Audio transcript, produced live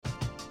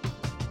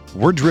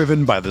We're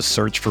driven by the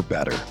search for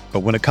better. But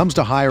when it comes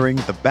to hiring,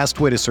 the best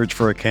way to search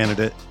for a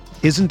candidate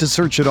isn't to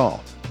search at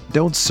all.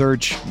 Don't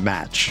search,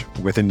 match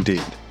with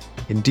Indeed.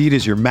 Indeed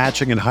is your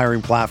matching and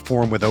hiring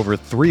platform with over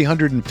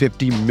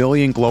 350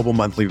 million global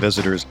monthly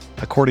visitors,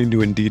 according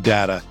to Indeed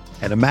data,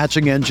 and a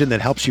matching engine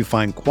that helps you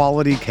find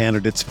quality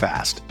candidates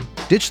fast.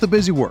 Ditch the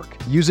busy work.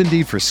 Use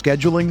Indeed for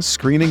scheduling,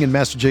 screening, and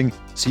messaging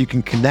so you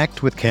can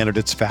connect with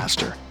candidates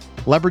faster.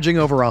 Leveraging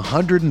over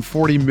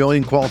 140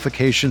 million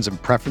qualifications and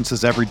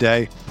preferences every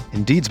day,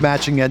 Indeed's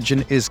matching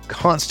engine is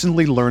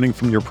constantly learning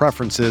from your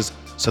preferences,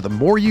 so the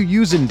more you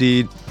use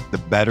Indeed, the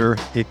better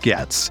it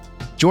gets.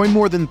 Join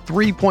more than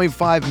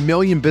 3.5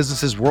 million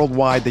businesses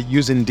worldwide that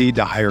use Indeed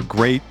to hire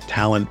great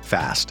talent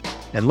fast.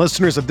 And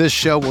listeners of this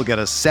show will get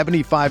a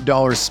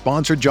 $75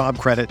 sponsored job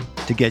credit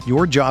to get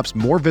your jobs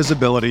more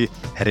visibility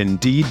at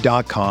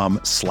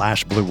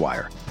Indeed.com/Blue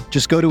Wire.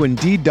 Just go to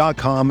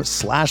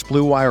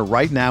Indeed.com/Blue Wire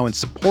right now and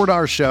support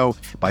our show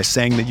by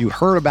saying that you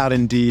heard about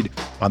Indeed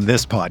on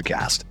this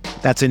podcast.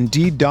 That's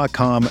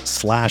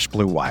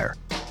Indeed.com/Blue Wire.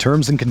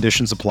 Terms and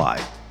conditions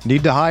apply.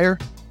 Need to hire?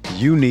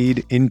 You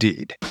need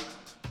Indeed.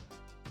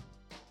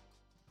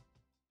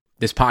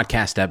 This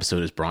podcast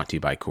episode is brought to you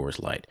by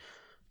Coors Light.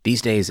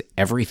 These days,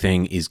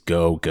 everything is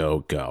go,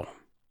 go, go.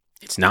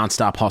 It's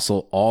nonstop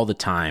hustle all the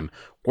time.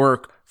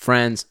 Work,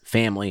 friends,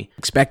 family.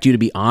 Expect you to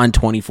be on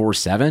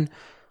 24/7?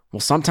 Well,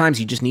 sometimes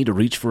you just need to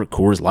reach for a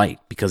Coors Light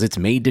because it's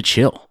made to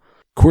chill.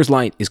 Coors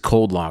Light is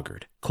cold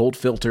lagered, cold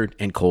filtered,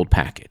 and cold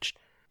packaged.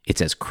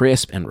 It's as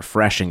crisp and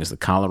refreshing as the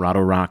Colorado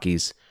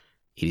Rockies.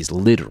 It is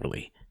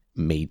literally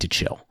made to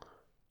chill.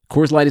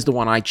 Coors Light is the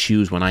one I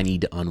choose when I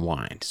need to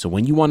unwind. So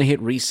when you want to hit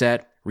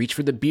reset, reach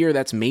for the beer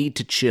that's made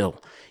to chill.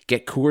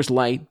 Get Coors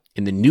Light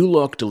in the new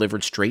look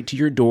delivered straight to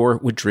your door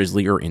with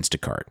Drizzly or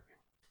Instacart.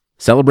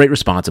 Celebrate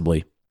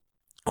responsibly.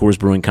 Coors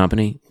Brewing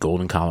Company,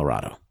 Golden,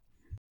 Colorado.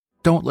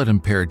 Don't let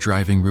impaired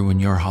driving ruin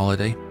your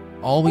holiday.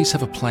 Always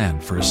have a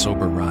plan for a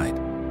sober ride.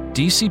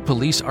 DC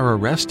police are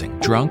arresting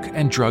drunk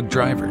and drug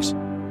drivers.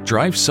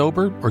 Drive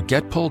sober or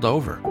get pulled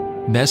over.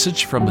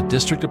 Message from the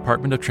District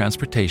Department of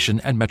Transportation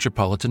and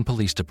Metropolitan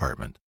Police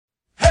Department.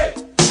 Hey,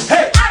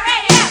 hey,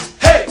 R-A-M.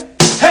 Hey,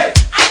 hey,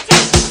 I-T.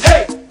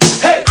 Hey,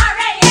 hey,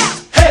 R-A-M.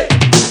 Hey,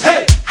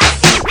 hey,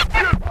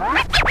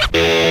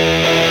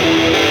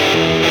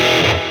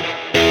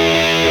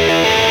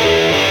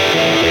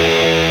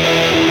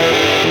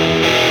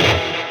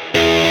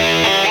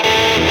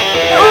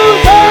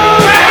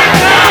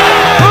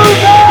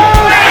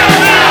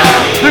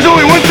 There's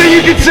only one thing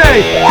you can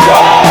say.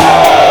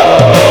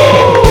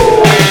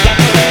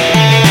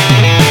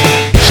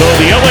 So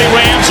the LA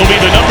Rams will be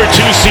the number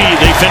 2 seed.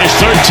 They finished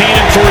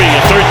 13-3,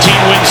 a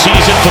 13-win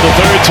season for the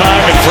third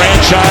time in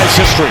franchise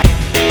history.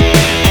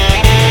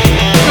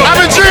 I've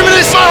been dreaming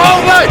this my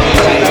whole life.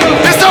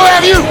 And so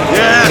have you.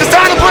 Yeah. It's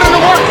time to put in the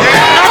work.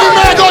 Yeah. Every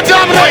man go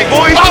dominate.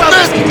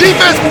 Offense,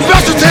 defense,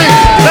 special teams.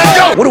 Let's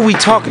go. What are we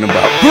talking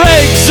about?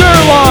 Greg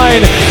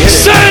Zuerlein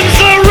sends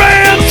the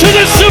Rams to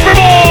the Super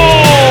Bowl.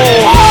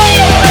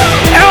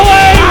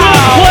 LA will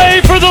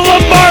play for the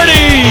Lombardi.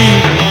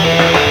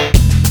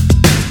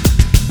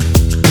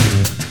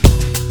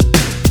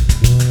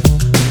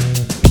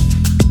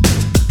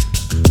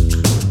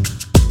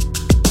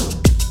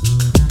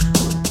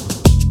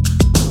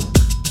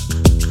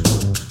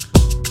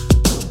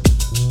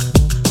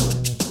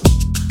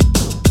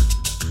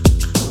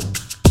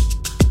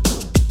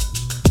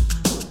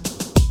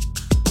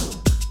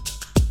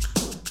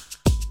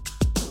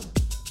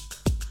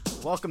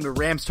 Welcome to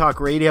Rams Talk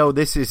Radio.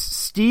 This is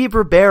Steve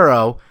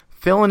Ribeiro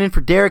filling in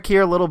for Derek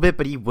here a little bit,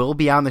 but he will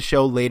be on the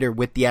show later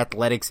with the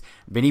Athletics.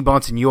 Vinny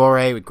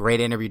Bonsignore, a great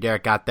interview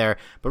Derek got there.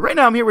 But right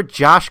now I'm here with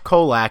Josh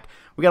Kolak.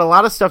 We got a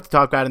lot of stuff to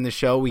talk about in the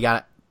show. We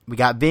got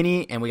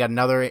Vinny, and we got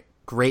another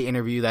great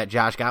interview that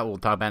Josh got. We'll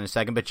talk about in a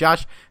second. But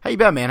Josh, how you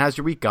been, man? How's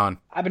your week gone?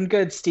 I've been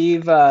good,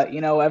 Steve.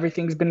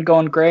 Everything's been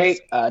going great.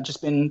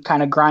 Just been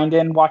kind of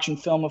grinding, watching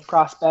film of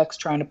prospects,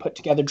 trying to put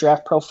together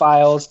draft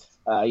profiles.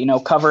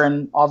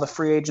 Covering all the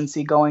free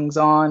agency goings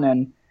on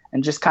and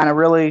just kind of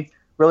really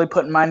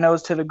putting my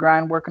nose to the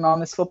grind working on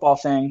this football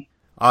thing.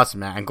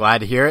 Awesome, man. I'm glad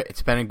to hear it.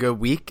 It's been a good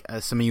week.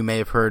 Some of you may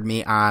have heard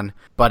me on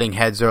Butting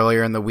Heads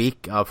earlier in the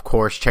week. Of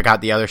course, check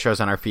out the other shows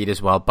on our feed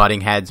as well.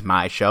 Butting Heads,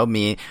 my show,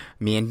 me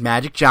and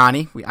Magic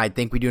Johnny. I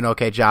think we do an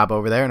okay job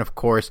over there. And, of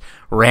course,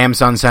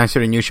 Rams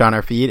Uncensored, a new show on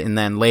our feed. And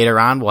then later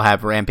on, we'll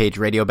have Rampage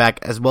Radio back,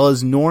 as well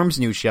as Norm's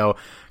new show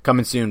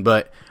coming soon.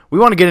 But we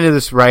want to get into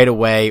this right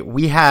away.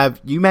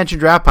 You mentioned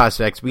draft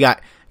prospects. We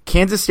got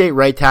Kansas State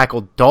right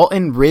tackle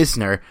Dalton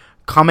Risner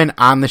coming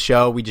on the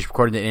show. We just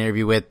recorded an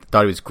interview with.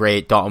 Thought he was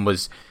great. Dalton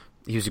was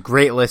a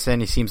great listen.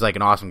 He seems like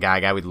an awesome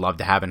guy we'd love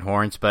to have in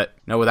Horns. But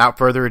without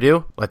further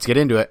ado, let's get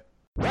into it.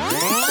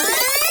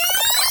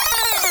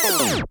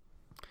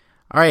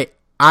 All right.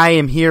 I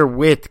am here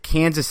with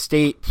Kansas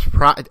State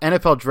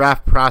NFL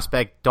draft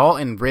prospect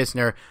Dalton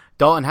Risner.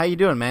 Dalton, how you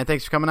doing, man?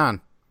 Thanks for coming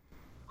on.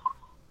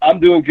 I'm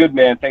doing good,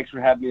 man. Thanks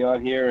for having me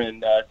on here,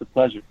 and it's a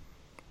pleasure.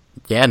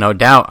 Yeah, no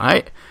doubt. All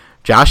right.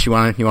 Josh, you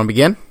want to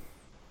begin?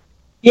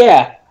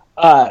 Yeah.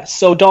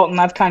 So Dalton,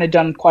 I've kind of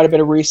done quite a bit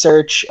of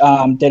research,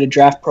 did a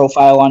draft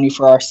profile on you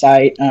for our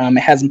site. It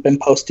hasn't been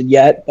posted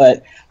yet,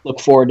 but look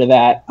forward to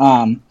that.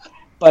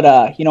 But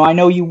I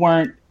know you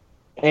weren't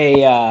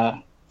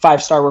a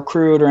 5-star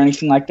recruit or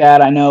anything like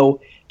that. I know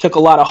it took a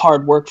lot of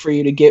hard work for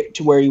you to get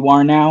to where you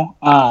are now.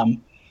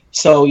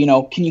 So,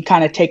 can you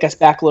kind of take us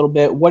back a little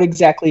bit? What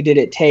exactly did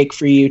it take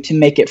for you to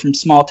make it from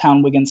small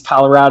town Wiggins,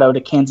 Colorado to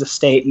Kansas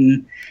State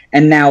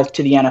and now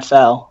to the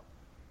NFL?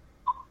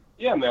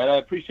 Yeah, man, I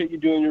appreciate you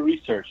doing your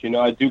research.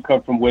 I do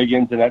come from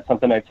Wiggins, and that's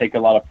something I take a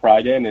lot of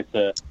pride in. It's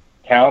a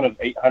town of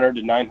 800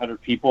 to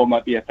 900 people. It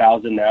might be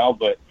 1,000 now,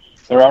 but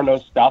there are no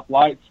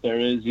stoplights. There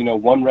is,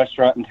 one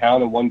restaurant in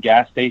town and one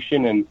gas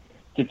station, and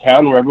it's a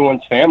town where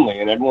everyone's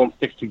family and everyone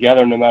sticks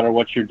together no matter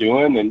what you're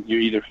doing. And you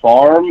either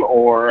farm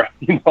or,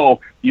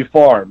 you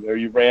farm or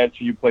you ranch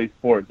or you play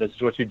sports. That's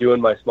just what you do in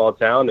my small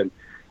town. And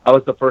I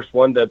was the first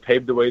one to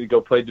pave the way to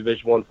go play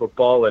Division I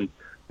football, and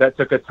that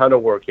took a ton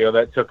of work.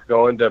 That took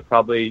going to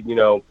probably,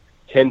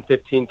 10,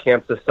 15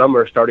 camps a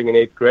summer starting in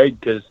 8th grade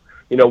because,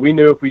 we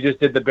knew if we just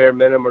did the bare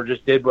minimum or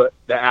just did what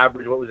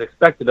was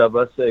expected of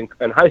us in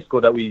high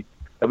school that we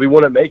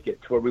wouldn't make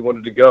it to where we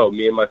wanted to go.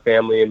 Me and my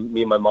family and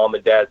me and my mom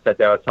and dad sat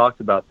down and talked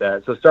about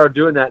that. So I started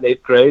doing that in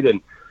 8th grade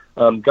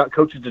and got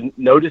coaches to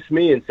notice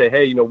me and say,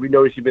 hey, we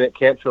noticed you've been at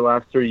camps for the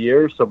last 3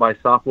 years. So by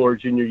sophomore or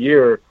junior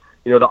year,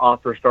 the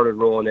offers started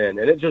rolling in.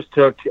 And it just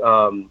took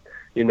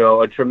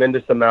a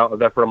tremendous amount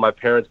of effort on my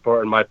parents'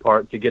 part and my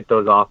part to get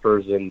those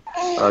offers. And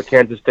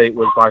Kansas State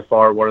was by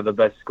far one of the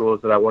best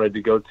schools that I wanted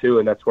to go to,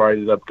 and that's where I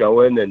ended up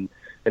going. And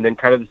then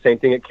kind of the same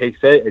thing at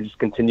K-State. I just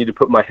continued to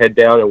put my head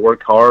down and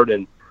work hard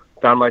and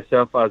found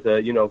myself as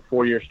a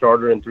 4-year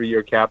starter and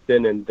 3-year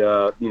captain and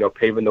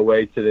paving the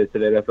way to the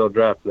NFL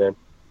draft, man.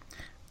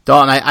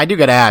 Dalton, I do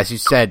got to ask, you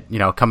said,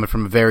 coming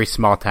from a very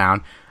small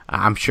town,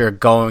 I'm sure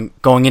going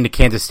into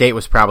Kansas State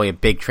was probably a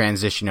big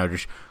transition,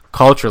 just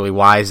culturally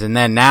wise, and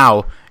then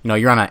now,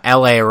 you're on an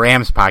LA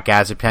Rams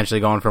podcast, potentially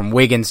going from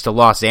Wiggins to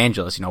Los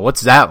Angeles. What's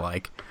that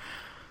like?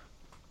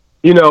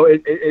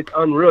 It's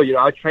unreal.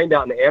 I trained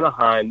out in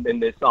Anaheim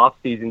in this off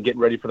season, getting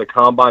ready for the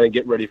combine and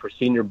getting ready for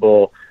Senior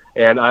Bowl,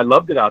 and I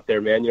loved it out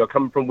there, man.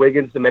 Coming from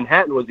Wiggins to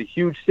Manhattan was a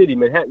huge city.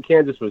 Manhattan,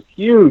 Kansas was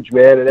huge,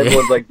 man, and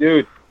everyone's like,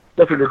 dude,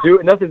 there's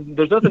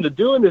nothing to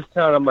do in this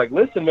town. I'm like,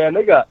 listen, man,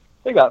 they got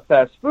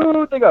fast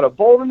food, they got a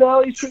bowling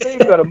alley, they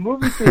even got a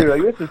movie theater.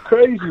 Like, this is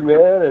crazy,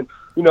 man. And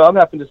I'm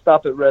having to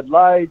stop at red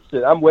lights,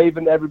 and I'm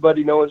waving to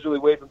everybody. No one's really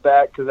waving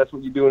back because that's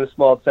what you do in a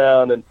small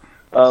town. And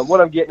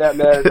what I'm getting at,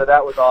 man, is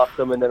that was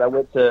awesome. And then I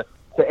went to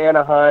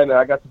Anaheim, and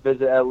I got to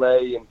visit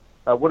L.A., and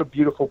what a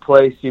beautiful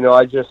place.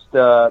 I just,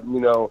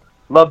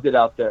 loved it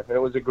out there, and it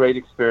was a great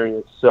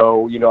experience.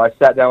 So, I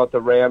sat down with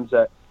the Rams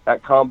at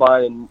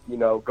Combine,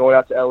 and, going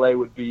out to L.A.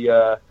 would be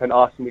an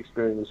awesome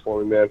experience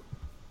for me, man.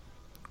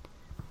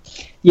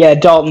 Yeah,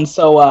 Dalton.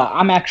 So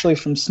I'm actually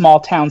from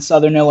small town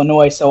Southern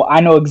Illinois, so I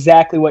know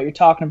exactly what you're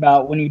talking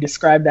about when you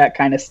describe that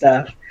kind of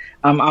stuff.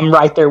 I'm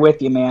right there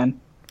with you,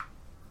 man.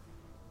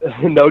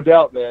 No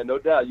doubt, man. No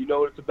doubt. You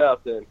know what it's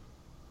about then.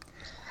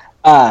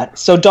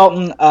 So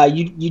Dalton,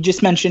 you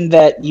just mentioned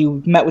that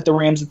you met with the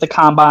Rams at the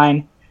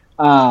Combine.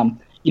 What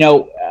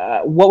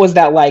was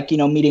that like?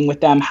 Meeting with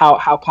them.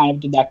 How kind of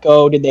did that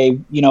go? Did they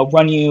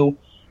run you,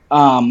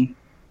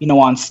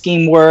 on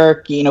scheme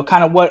work?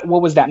 Kind of what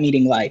was that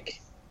meeting like?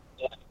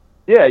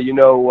 Yeah,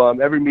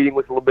 every meeting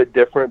was a little bit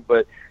different,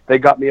 but they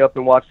got me up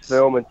and watched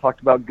film and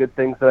talked about good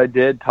things that I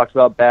did, talked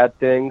about bad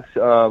things,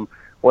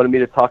 wanted me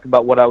to talk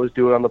about what I was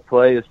doing on the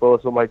play as well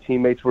as what my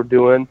teammates were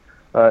doing,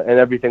 and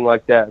everything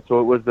like that. So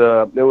it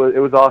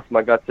was awesome.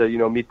 I got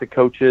to meet the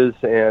coaches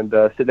and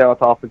sit down with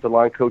the offensive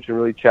line coach and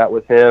really chat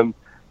with him.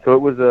 So it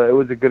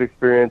was a good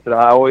experience, and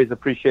I always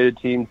appreciated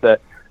teams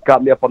that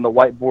got me up on the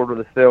whiteboard or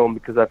the film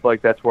because I feel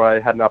like that's where I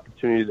had an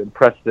opportunity to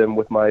impress them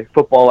with my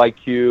football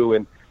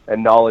IQ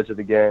and knowledge of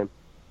the game.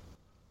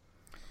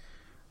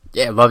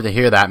 Yeah, I'd love to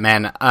hear that,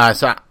 man.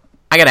 So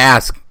I got to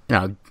ask,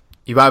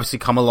 you've obviously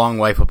come a long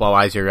way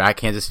football-wise. You're at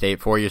Kansas State,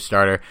 4-year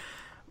starter.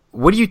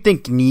 What do you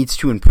think needs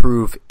to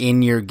improve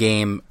in your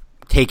game,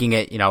 taking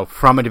it,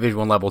 from a Division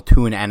I level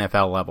to an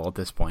NFL level at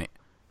this point?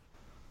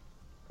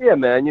 Yeah,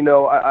 man.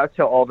 I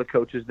tell all the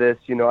coaches this.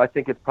 I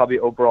think it's probably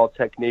overall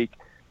technique.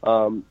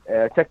 A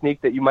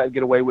technique that you might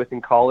get away with in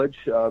college.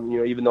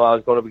 Even though I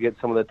was going up against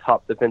some of the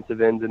top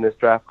defensive ends in this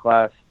draft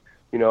class,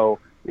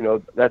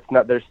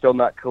 there's still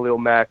not Khalil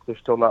Mack, there's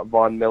still not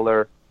Von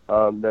Miller,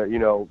 guys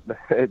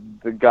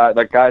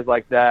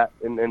like that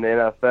in the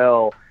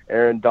NFL,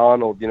 Aaron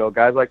Donald,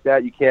 guys like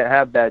that, you can't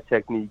have bad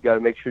technique. You got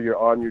to make sure you're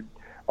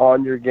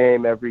on your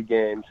game every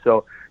game.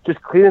 So just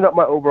cleaning up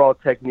my overall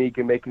technique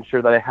and making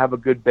sure that I have a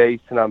good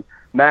base and I'm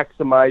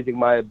maximizing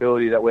my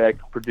ability. That way I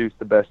can produce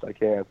the best I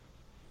can.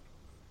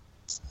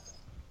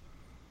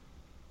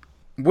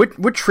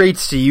 What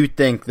traits do you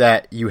think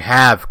that you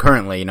have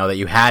currently, that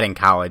you had in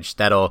college,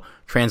 that'll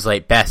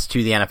translate best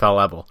to the NFL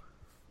level?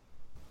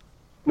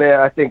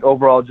 Man, I think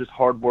overall just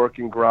hard work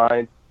and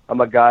grind.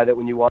 I'm a guy that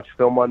when you watch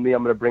film on me,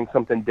 I'm going to bring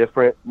something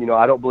different.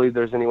 I don't believe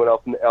there's anyone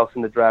else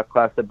in the draft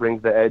class that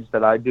brings the edge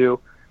that I do.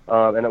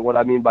 And what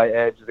I mean by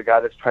edge is a guy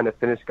that's trying to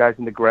finish guys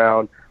in the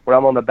ground. When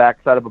I'm on the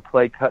backside of a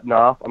play cutting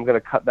off, I'm going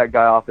to cut that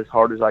guy off as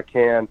hard as I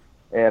can.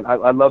 And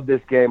I love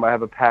this game. I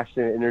have a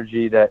passion and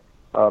energy that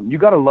you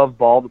got to love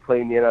ball to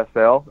play in the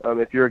NFL.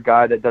 If you're a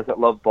guy that doesn't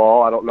love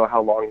ball, I don't know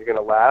how long you're going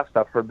to last.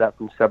 I've heard that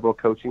from several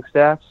coaching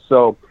staffs.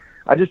 So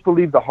I just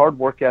believe the hard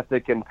work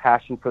ethic and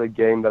passion for the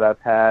game that I've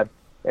had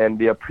and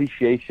the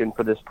appreciation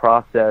for this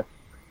process.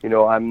 You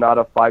know, I'm not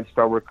a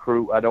 5-star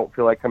recruit. I don't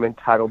feel like I'm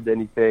entitled to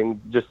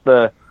anything. Just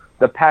the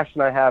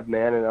passion I have,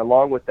 man. And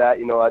along with that,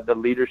 you know, the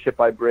leadership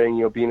I bring,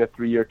 you know, being a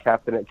 3-year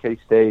captain at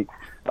K-State.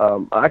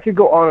 I could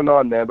go on and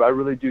on, man, but I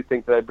really do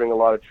think that I bring a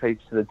lot of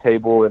traits to the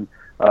table, and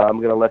I'm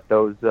going to let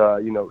those,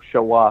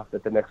 show off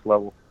at the next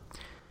level.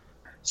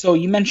 So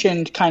you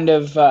mentioned kind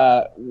of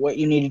what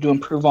you needed to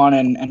improve on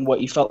and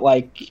what you felt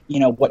like, you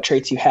know, what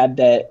traits you had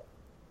that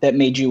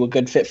made you a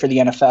good fit for the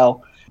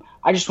NFL.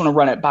 I just want to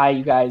run it by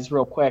you guys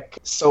real quick.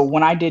 So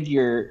when I did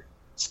your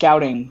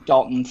scouting,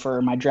 Dalton, for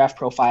my draft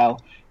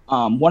profile,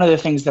 one of the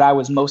things that I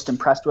was most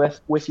impressed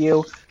with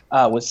you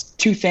was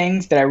two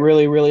things that I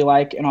really, really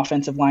like in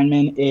offensive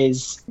linemen.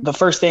 Is the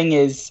first thing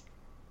is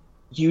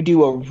you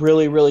do a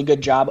really, really good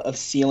job of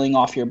sealing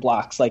off your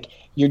blocks. Like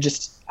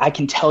I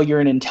can tell you're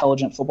an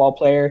intelligent football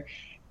player.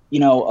 You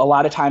know, a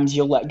lot of times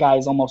you'll let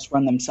guys almost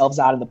run themselves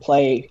out of the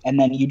play and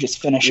then you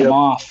just finish them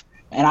off.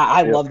 And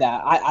I love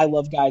that. I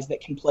love guys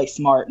that can play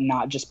smart and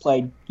not just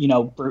play, you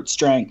know, brute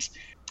strength.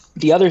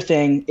 The other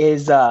thing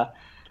is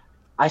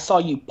I saw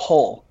you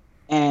pull,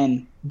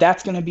 and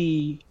that's going to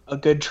be a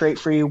good trait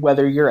for you,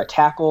 whether you're a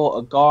tackle,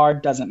 a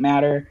guard, doesn't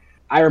matter.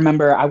 I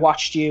remember I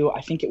watched you,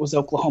 I think it was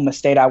Oklahoma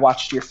State I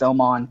watched your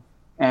film on,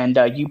 and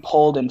you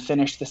pulled and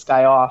finished this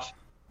guy off.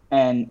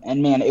 And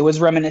man, it was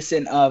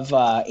reminiscent of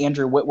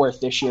Andrew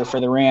Whitworth this year for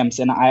the Rams,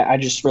 and I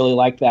just really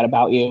liked that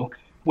about you.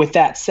 With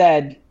that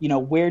said, you know,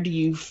 where do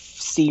you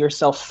see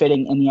yourself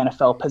fitting in the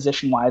NFL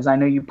position-wise? I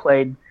know you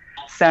played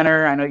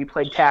center. I know you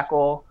played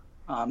tackle.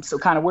 So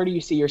kind of where do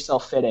you see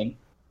yourself fitting?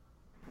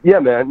 Yeah,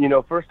 man. You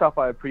know, first off,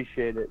 I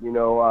appreciate it. You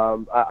know,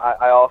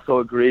 I also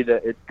agree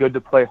that it's good to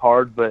play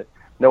hard, but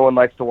no one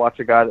likes to watch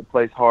a guy that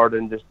plays hard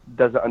and just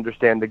doesn't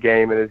understand the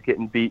game and is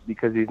getting beat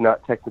because he's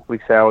not technically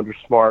sound or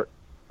smart.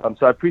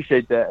 So I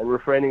appreciate that. And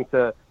refraining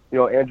to, you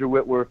know, Andrew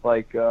Whitworth,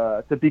 like,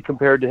 to be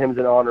compared to him is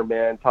an honor,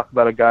 man. Talk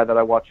about a guy that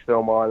I watch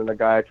film on and a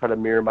guy I try to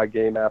mirror my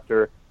game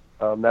after.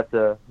 That's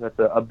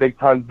a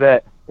big-time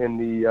vet in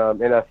the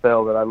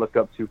NFL that I look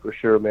up to for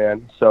sure,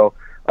 man. So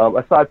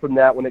aside from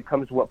that, when it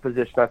comes to what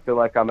position I feel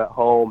like I'm at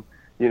home,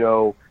 you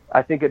know,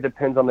 I think it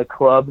depends on the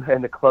club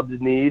and the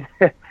club's need.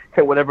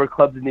 And whatever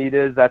club's need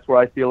is, that's where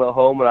I feel at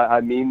home, and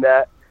I mean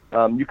that.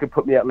 You could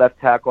put me at left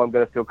tackle, I'm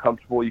going to feel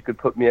comfortable. You could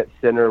put me at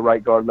center,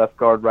 right guard,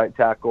 right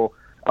tackle.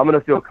 I'm going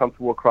to feel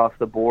comfortable across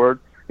the board.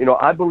 You know,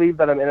 I believe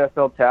that I'm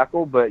NFL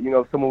tackle, but, you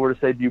know, if someone were to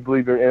say, do you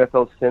believe you're an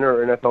NFL center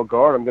or NFL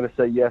guard, I'm going to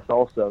say yes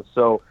also.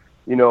 So,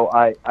 you know,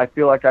 I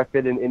feel like I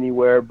fit in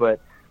anywhere, but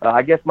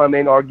I guess my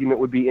main argument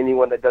would be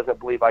anyone that doesn't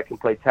believe I can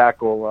play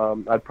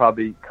tackle. I'd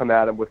probably come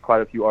at them with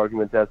quite a few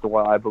arguments as to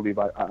why I believe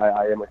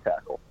I am a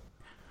tackle.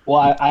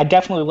 Well, I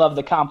definitely love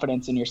the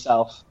confidence in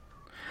yourself.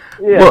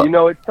 Yeah, well, you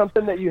know, it's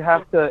something that you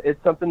have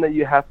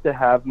to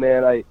have,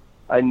 man.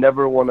 I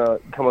never want to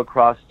come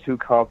across too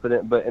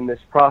confident, but in this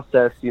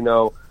process, you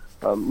know,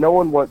 no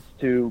one wants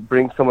to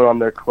bring someone on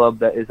their club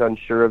that is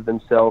unsure of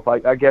themselves.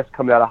 I guess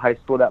coming out of high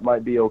school, that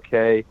might be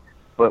okay,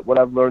 but what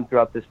I've learned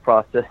throughout this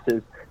process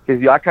is,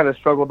 because I kind of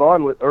struggled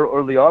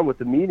early on with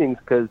the meetings,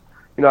 because,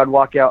 you know, I'd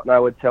walk out and I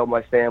would tell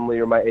my family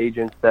or my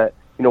agents that,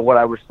 you know, what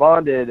I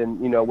responded,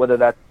 and, you know, whether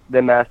that's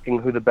them asking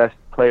who the best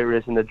player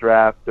is in the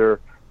draft or,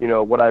 you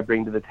know, what I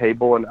bring to the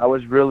table. And I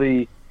was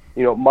really,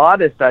 you know,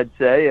 modest, I'd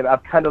say. And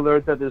I've kind of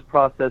learned through this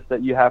process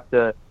that you got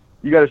to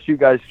shoot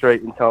guys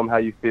straight and tell them how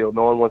you feel.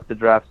 No one wants to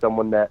draft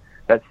someone that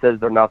says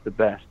they're not the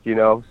best, you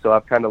know? So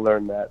I've kind of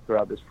learned that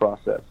throughout this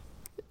process.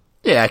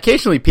 Yeah,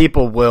 occasionally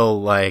people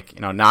will, like,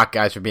 you know, knock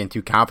guys for being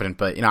too confident,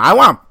 but, you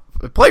know,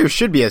 players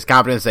should be as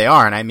confident as they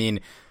are. And I mean,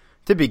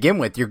 to begin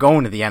with, you're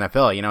going to the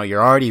NFL, you know,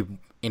 you're already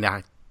in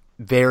a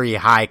very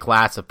high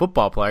class of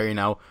football player, you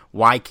know,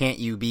 why can't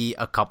you be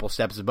a couple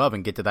steps above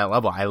and get to that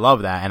level? I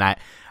love that. And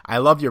I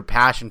love your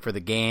passion for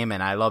the game.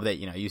 And I love that,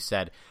 you know, you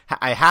said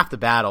I have to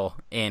battle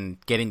in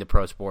getting to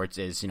pro sports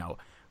is, you know,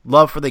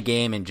 love for the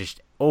game and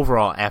just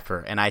overall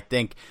effort. And I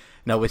think,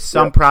 you know, with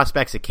some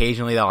prospects,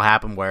 occasionally that'll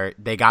happen where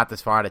they got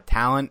this far out of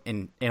talent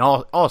in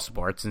all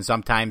sports. And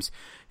sometimes,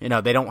 you know,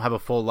 they don't have a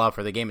full love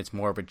for the game. It's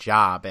more of a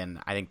job. And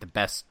I think the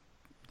best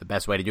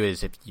way to do it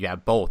is if you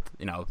have both,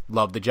 you know,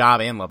 love the job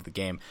and love the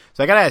game.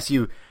 So I got to ask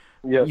you,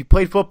 you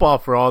played football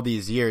for all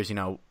these years, you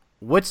know,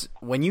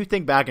 when you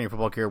think back on your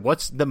football career,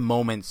 what's the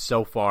moment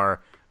so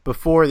far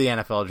before the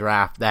NFL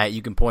draft that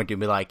you can point to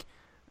and be like,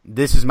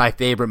 this is my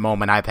favorite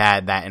moment I've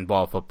had that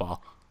involved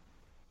football?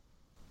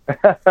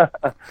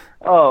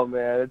 Oh,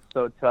 man, it's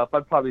so tough.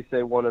 I'd probably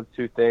say one of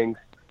two things.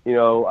 You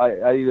know,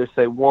 I either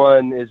say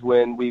one is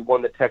when we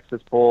won the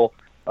Texas Bowl.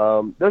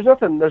 There's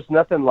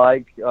nothing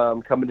like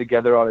coming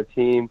together on a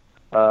team,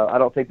 I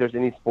don't think there's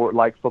any sport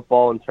like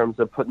football in terms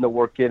of putting the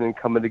work in and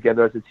coming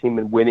together as a team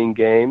and winning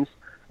games.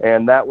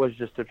 And that was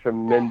just a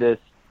tremendous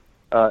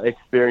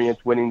experience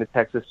winning the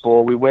Texas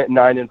Bowl. We went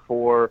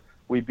 9-4.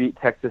 We beat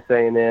Texas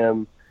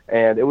A&M,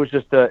 and it was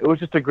just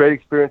a great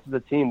experience as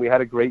a team. We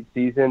had a great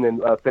season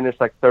and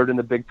finished like third in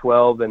the Big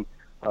 12, and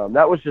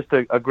that was just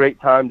a great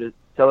time to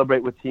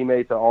celebrate with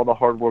teammates and all the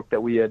hard work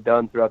that we had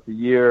done throughout the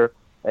year.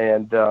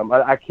 And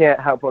I can't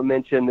help but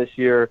mention this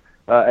year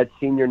at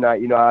senior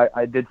night,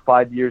 I did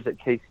 5 years at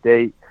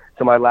K-State.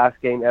 So my last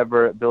game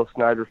ever at Bill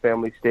Snyder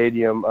Family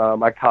Stadium,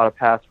 I caught a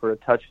pass for a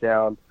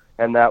touchdown,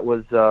 and that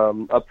was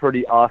a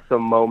pretty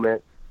awesome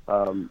moment.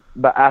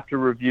 But after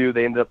review,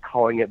 they ended up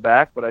calling it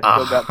back, but I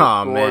still got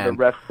the score. Man. The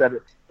ref said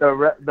it.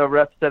 The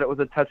ref said it was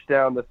a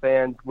touchdown. The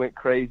fans went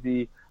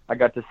crazy. I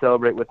got to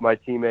celebrate with my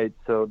teammates.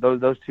 So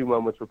those two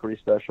moments were pretty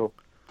special.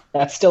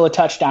 That's still a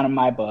touchdown in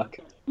my book.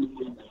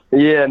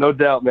 Yeah, no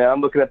doubt, man. I'm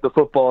looking at the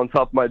football on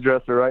top of my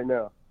dresser right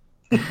now.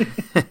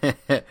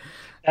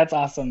 That's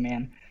awesome,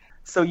 man.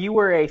 So you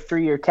were a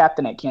 3-year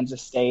captain at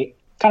Kansas State.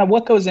 Kind of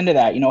what goes into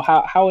that?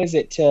 How is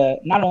it to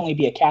not only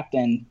be a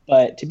captain,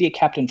 but to be a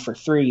captain for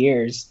 3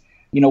 years?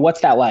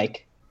 What's that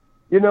like?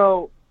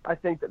 I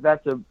think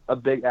that's a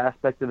big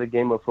aspect of the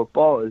game of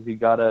football is you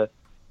gotta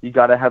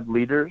have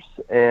leaders,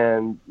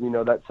 and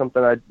that's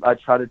something I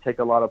try to take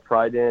a lot of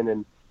pride in.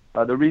 And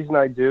the reason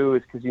I do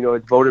is because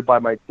it's voted by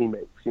my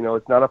teammates.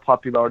 It's not a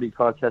popularity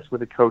contest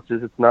with the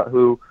coaches. It's not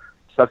who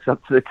sucks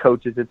up to the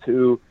coaches. It's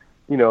who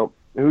you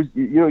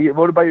get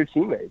voted by your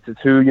teammates.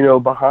 It's who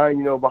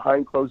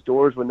behind closed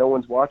doors when no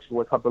one's watching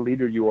what type of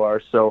leader you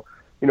are. So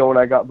when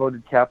I got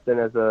voted captain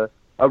as a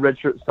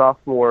redshirt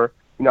sophomore,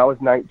 I was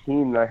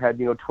 19 and I had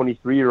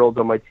 23-year-olds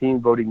on my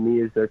team voting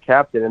me as their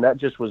captain, and that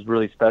just was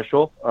really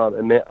special.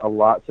 It meant a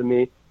lot to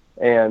me,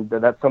 and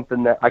that's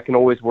something that I can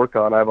always work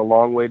on. I have a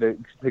long way to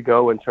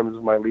go in terms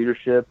of my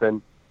leadership,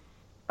 and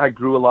I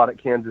grew a lot at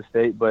Kansas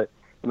State, but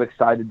I'm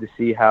excited to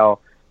see how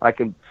I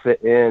can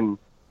fit in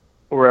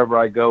wherever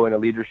I go in a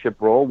leadership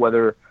role,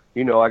 whether,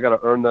 I got to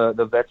earn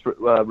the vets'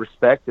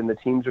 respect and the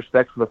team's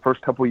respect for the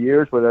first couple of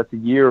years, whether that's a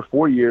year or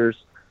 4 years.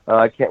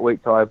 I can't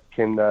wait till I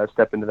can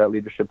step into that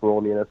leadership role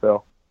in the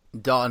NFL.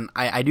 Dalton,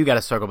 I do got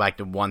to circle back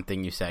to one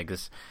thing you said,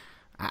 because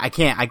I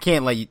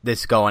can't let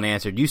this go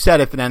unanswered. You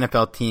said if an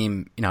NFL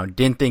team,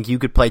 didn't think you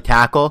could play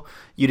tackle,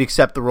 you'd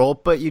accept the role,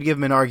 but you'd give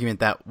them an argument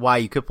that why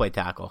you could play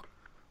tackle.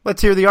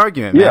 Let's hear the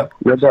argument, man.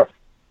 Yeah.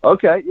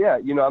 Okay, yeah.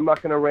 I'm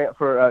not going to rant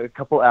for a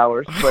couple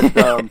hours,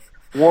 but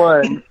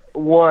one,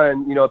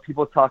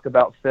 people talk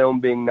about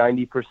film being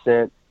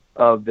 90%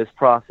 of this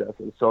process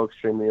and so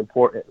extremely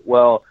important.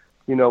 Well,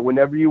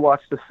 whenever you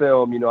watch the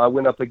film, I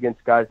went up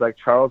against guys like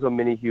Charles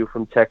Omenihu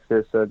from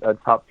Texas, a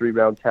top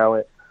 3-round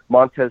talent,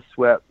 Montez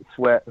Sweat,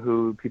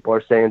 who people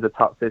are saying is a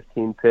top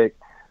 15 pick,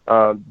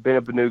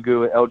 Bennett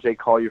Benugu and LJ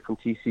Collier from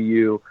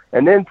TCU,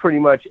 and then pretty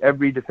much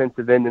every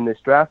defensive end in this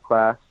draft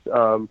class,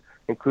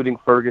 including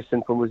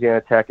Ferguson from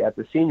Louisiana Tech at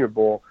the Senior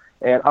Bowl.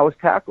 And I was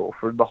tackle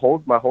for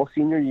my whole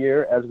senior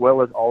year as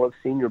well as all of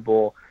Senior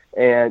Bowl,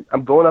 and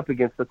I'm going up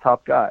against the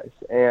top guys.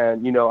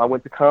 And I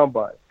went to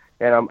Combine,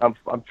 and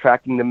I'm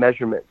tracking the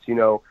measurements.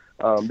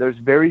 There's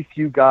very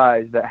few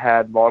guys that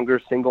had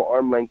longer single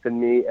arm length than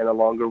me and a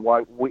longer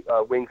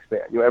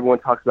wingspan. Everyone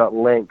talks about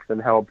length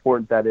and how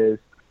important that is.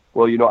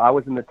 Well, I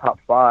was in the top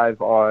 5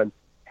 on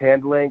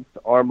hand length,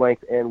 arm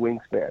length, and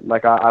wingspan.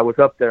 Like I was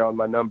up there on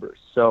my numbers.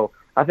 So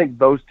I think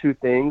those two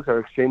things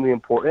are extremely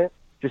important.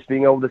 Just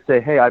being able to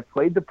say, hey, I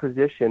played the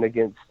position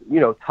against,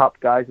 top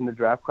guys in the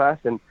draft class,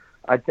 and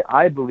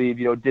I believe,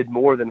 did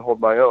more than hold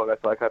my own. I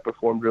feel like I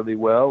performed really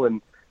well.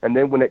 And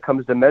then when it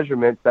comes to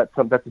measurements, that's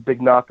a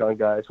big knock on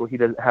guys. Well, he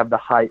doesn't have the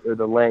height or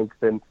the length,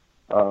 and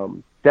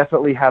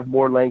definitely have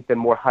more length and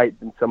more height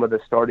than some of the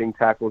starting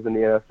tackles in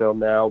the NFL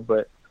now.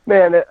 But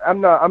man,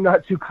 I'm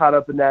not too caught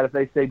up in that. If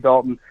they say,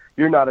 Dalton,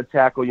 you're not a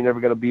tackle, you're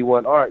never going to be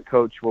one. All right,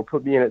 coach, well,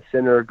 put me in at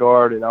center or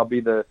guard, and I'll be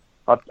the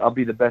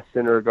best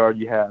center or guard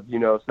you have.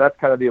 So that's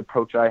kind of the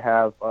approach I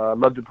have. I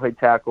love to play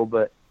tackle,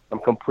 but I'm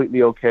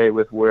completely okay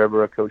with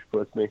wherever a coach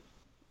puts me.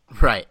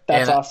 Right.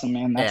 That's awesome,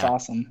 man. That's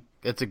awesome.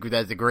 That's a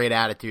great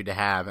attitude to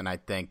have, and I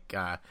think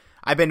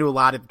I've been to a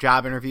lot of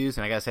job interviews,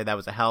 and I gotta say that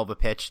was a hell of a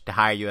pitch to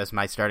hire you as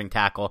my starting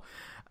tackle.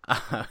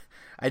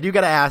 I do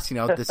gotta ask,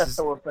 this is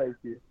well, thank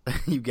you.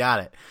 You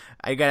got it.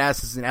 I gotta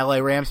ask, this is an LA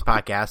Rams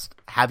podcast.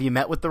 Have you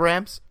met with the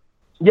Rams?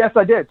 Yes,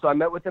 I did. So I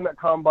met with them at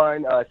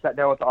Combine. Sat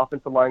down with the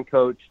offensive line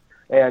coach,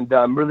 and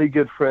I'm really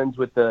good friends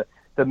with the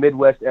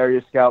Midwest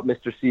area scout,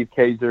 Mr. Steve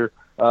Kaiser.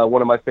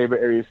 One of my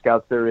favorite area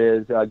scouts there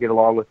is. Get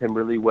along with him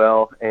really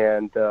well,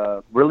 and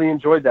really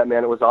enjoyed that,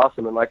 man. It was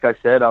awesome. And like I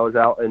said, I was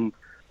out in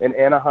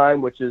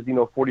Anaheim, which is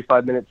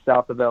 45 minutes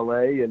south of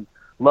LA, and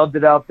loved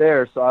it out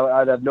there. So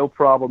I'd have no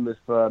problem if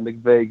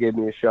McVay gave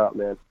me a shot,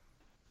 man.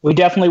 We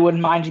definitely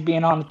wouldn't mind you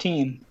being on the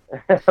team.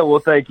 Well,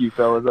 thank you,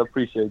 fellas. I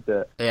appreciate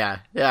that. Yeah,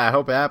 I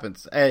hope it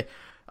happens. Hey,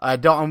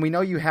 Dalton, we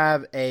know you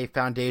have a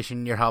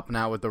foundation you're helping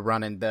out with the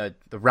running, the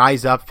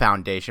Rise Up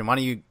Foundation. Why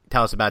don't you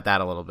tell us about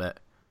that a little bit?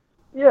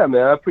 Yeah,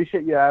 man, I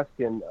appreciate you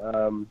asking.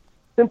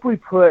 Simply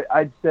put,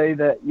 I'd say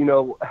that,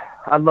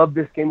 I love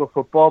this game of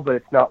football, but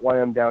it's not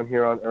why I'm down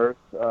here on earth.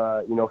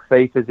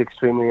 Faith is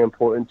extremely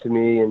important to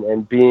me,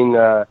 and being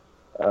a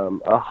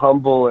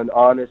humble and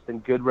honest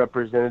and good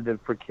representative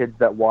for kids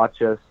that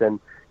watch us. And,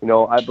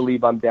 I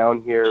believe I'm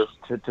down here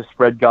to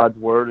spread God's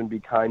word and be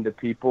kind to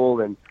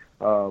people. And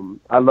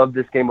I love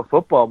this game of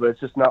football, but it's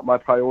just not my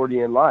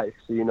priority in life.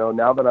 So,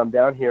 now that I'm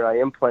down here, I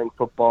am playing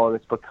football, and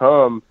it's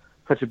become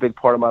such a big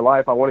part of my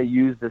life. I want to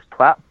use this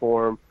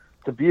platform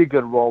to be a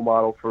good role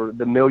model for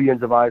the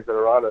millions of eyes that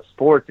are on us.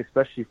 Sports,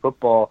 especially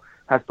football,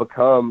 has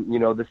become,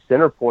 the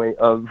center point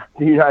of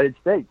the United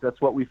States.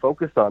 That's what we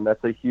focus on.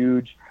 That's a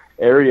huge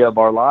area of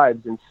our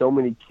lives, and so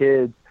many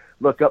kids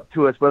look up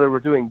to us, whether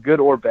we're doing good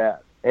or bad.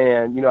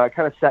 And, I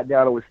kind of sat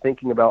down and was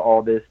thinking about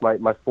all this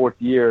my fourth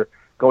year,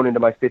 going into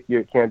my fifth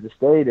year at Kansas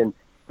State, and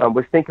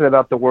was thinking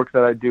about the work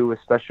that I do with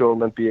Special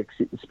Olympics,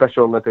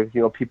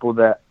 people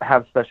that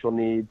have special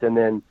needs, and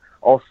then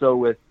also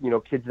with,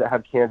 kids that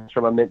have cancer.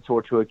 I'm a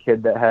mentor to a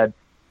kid that had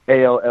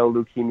ALL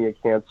leukemia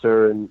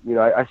cancer. And,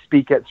 I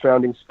speak at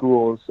surrounding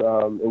schools,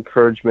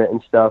 encouragement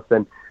and stuff.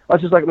 And I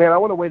was just like, man, I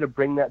want a way to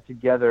bring that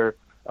together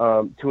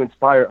to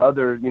inspire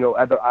other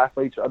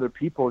athletes or other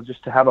people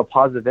just to have a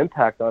positive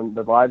impact on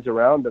the lives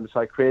around them. So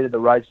I created the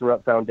Rise and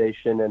Up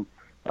Foundation.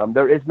 And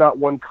there is not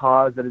one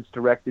cause that it's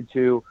directed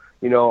to.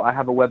 I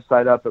have a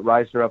website up at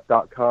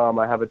risenerup.com.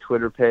 I have a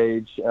Twitter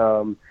page.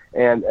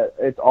 And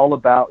it's all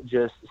about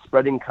just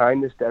spreading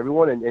kindness to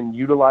everyone and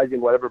utilizing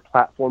whatever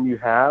platform you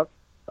have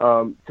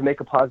to make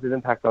a positive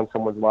impact on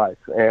someone's life.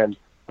 And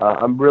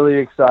I'm really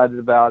excited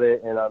about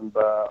it, and I'm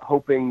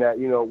hoping that,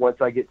 once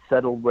I get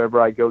settled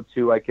wherever I go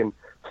to, I can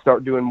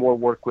start doing more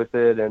work with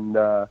it and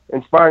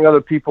inspiring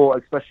other people,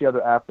 especially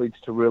other athletes,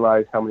 to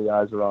realize how many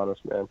eyes are on us,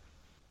 man.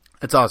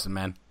 That's awesome,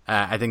 man.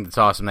 I think it's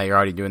awesome that you're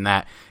already doing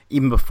that,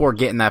 even before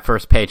getting that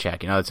first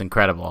paycheck. It's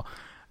incredible.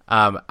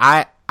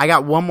 I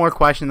got one more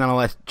question, then I'll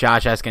let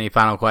Josh ask any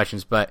final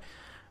questions. But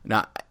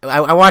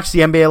I watch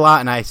the NBA a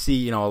lot, and I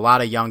see a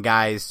lot of young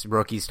guys,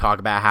 rookies, talk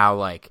about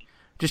how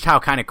just how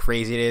kind of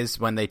crazy it is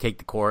when they take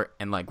the court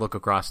and look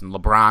across and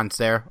LeBron's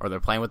there, or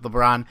they're playing with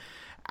LeBron.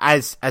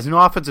 As an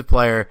offensive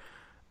player,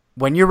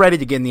 when you're ready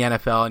to get in the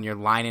NFL and you're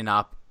lining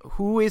up,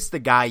 who is the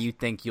guy you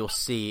think you'll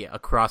see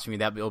across from you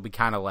that will be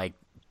kind of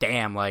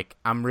damn,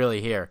 I'm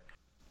really here?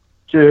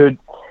 Dude.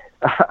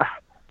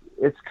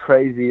 It's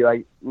crazy.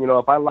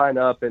 If I line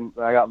up, and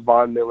I got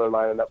Von Miller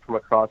lining up from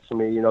across from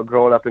me,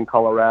 growing up in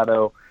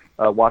Colorado,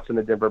 watching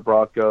the Denver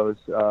Broncos.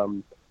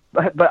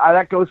 But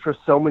that goes for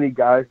so many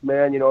guys,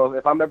 man.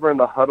 If I'm ever in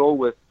the huddle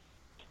with,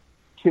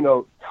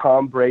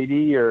 Tom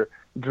Brady or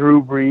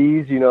Drew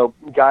Brees,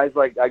 guys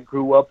I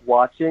grew up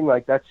watching,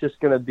 that's just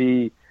going to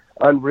be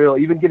unreal.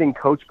 Even getting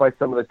coached by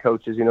some of the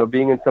coaches,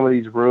 being in some of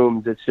these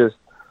rooms, it's just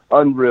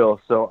unreal.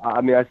 So,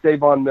 I say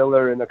Von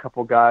Miller and a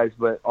couple guys,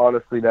 but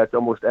honestly, that's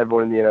almost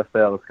everyone in the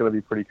NFL. It's going to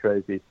be pretty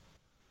crazy.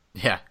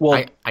 Yeah,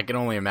 well, I can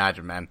only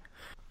imagine, man.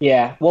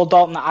 Yeah, well,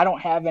 Dalton, I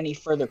don't have any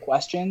further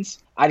questions.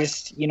 I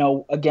just,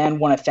 again,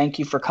 want to thank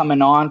you for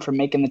coming on, for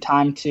making the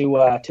time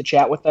to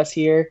chat with us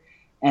here.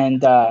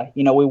 And,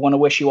 we want to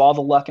wish you all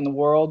the luck in the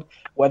world,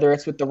 whether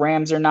it's with the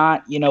Rams or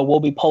not. We'll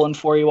be pulling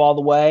for you all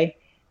the way.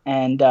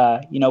 And,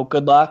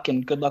 good luck,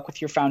 and good luck with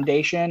your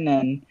foundation.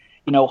 And,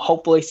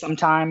 hopefully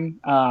sometime,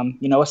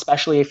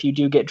 especially if you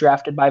do get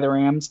drafted by the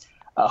Rams,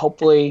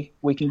 hopefully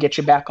we can get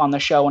you back on the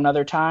show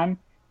another time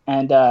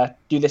and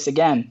do this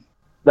again.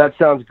 That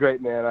sounds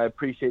great, man. I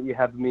appreciate you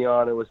having me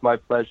on. It was my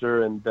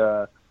pleasure, and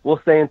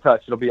we'll stay in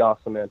touch. It'll be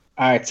awesome, man.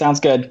 All right,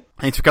 sounds good.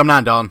 Thanks for coming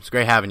on, Dalton. It's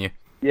great having you.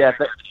 Yeah,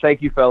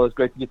 thank you, fellas.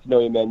 Great to get to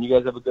know you, man. You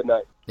guys have a good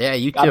night. Yeah,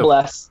 you too. God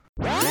bless.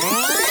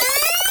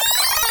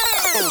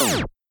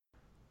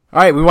 All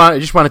right, I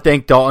just want to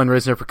thank Dalton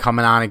Risner for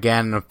coming on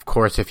again. And of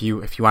course, if you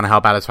want to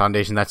help out his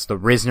foundation, that's the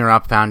Risner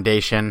Up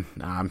Foundation.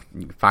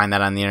 You can find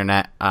that on the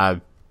internet.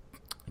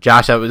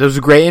 Josh, that was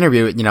a great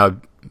interview.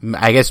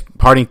 I guess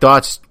parting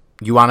thoughts.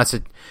 You want us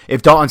to,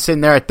 if Dalton's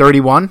sitting there at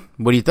 31,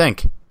 what do you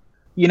think?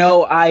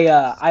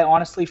 I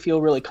honestly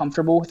feel really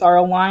comfortable with our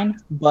O-line,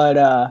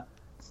 but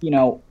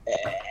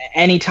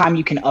anytime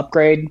you can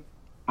upgrade,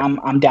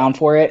 I'm down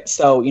for it.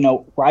 So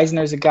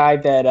Risner's a guy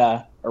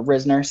that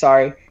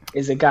Risner,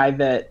 is a guy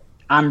that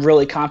I'm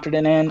really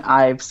confident in.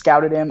 I've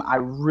scouted him. I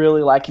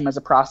really like him as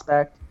a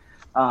prospect.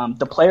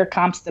 The player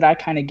comps that I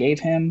kind of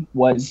gave him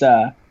was,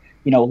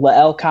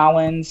 Lael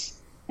Collins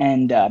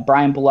and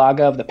Brian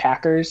Bulaga of the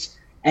Packers.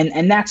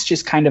 And that's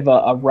just kind of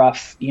a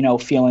rough,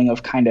 feeling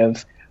of kind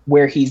of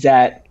where he's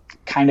at,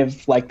 kind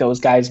of like those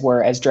guys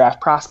were as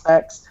draft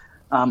prospects.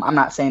 I'm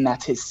not saying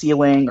that's his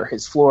ceiling or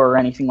his floor or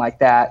anything like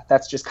that.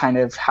 That's just kind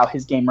of how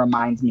his game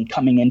reminds me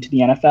coming into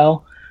the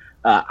NFL.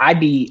 I'd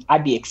be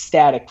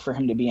ecstatic for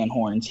him to be in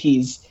Horns.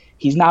 He's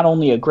not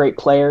only a great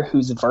player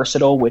who's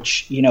versatile,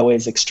 which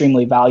is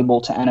extremely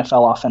valuable to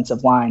NFL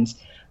offensive lines,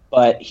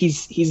 but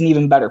he's an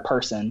even better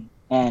person.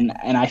 And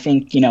I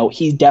think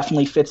he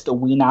definitely fits the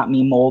we not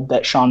me mold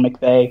that Sean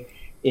McVay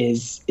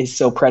is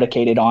so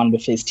predicated on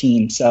with his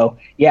team. So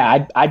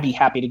yeah, I'd be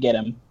happy to get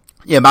him.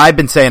 Yeah, but I've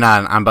been saying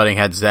on Butting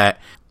Heads that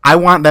I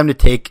want them to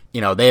take,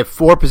 they have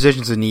 4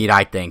 positions of need,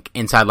 I think.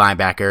 Inside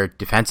linebacker,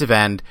 defensive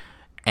end,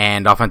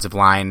 and offensive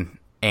line,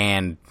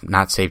 and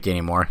not safety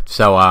anymore.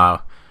 So,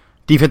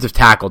 defensive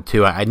tackle,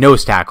 too.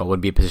 Nose tackle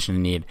would be a position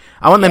of need.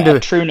 I want them to...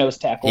 true nose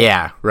tackle.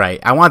 Yeah, right.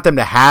 I want them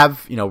to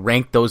have,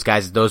 rank those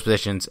guys at those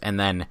positions, and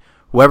then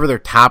whoever their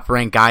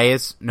top-ranked guy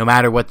is, no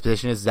matter what the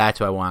position is, that's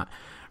who I want.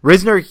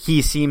 Risner,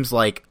 he seems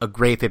like a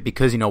great fit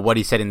because, what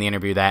he said in the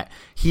interview, that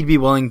he'd be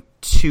willing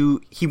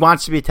to... He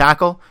wants to be a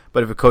tackle,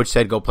 but if a coach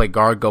said go play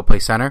guard, go play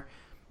center,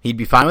 he'd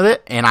be fine with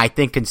it. And I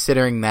think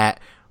considering that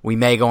we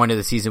may go into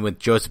the season with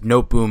Joseph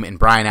Noteboom and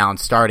Brian Allen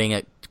starting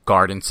at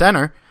guard and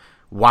center,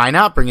 why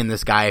not bring in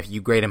this guy if you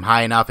grade him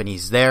high enough and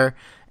he's there?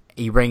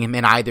 You bring him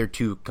in either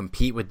to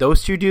compete with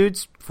those 2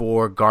 dudes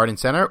for guard and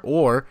center,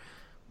 or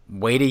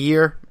wait a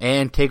year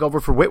and take over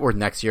for Whitworth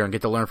next year and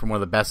get to learn from one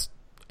of the best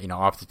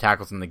offensive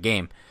tackles in the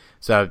game.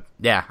 So,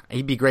 yeah,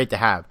 he'd be great to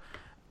have.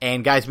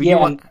 And, guys, we do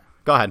want...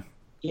 Go ahead.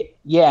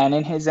 Yeah, and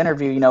in his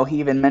interview, he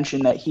even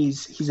mentioned that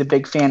he's a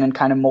big fan and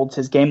kind of molds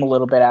his game a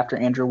little bit after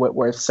Andrew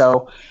Whitworth.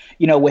 So,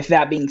 with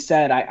that being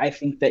said, I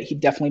think that he'd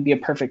definitely be a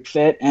perfect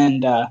fit.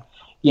 And, I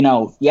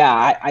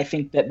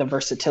think that the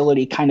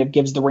versatility kind of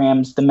gives the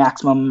Rams the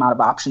maximum amount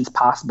of options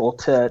possible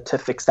to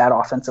fix that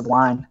offensive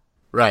line.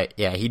 Right,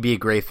 yeah, he'd be a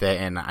great fit,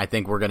 and I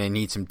think we're going to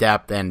need some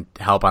depth and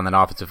help on that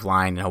offensive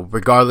line.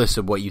 Regardless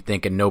of what you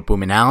think of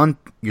Noteboom and Allen,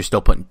 you're still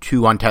putting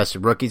 2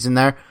 untested rookies in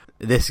there.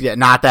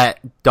 Not that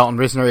Dalton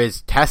Risner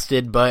is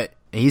tested, but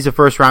he's a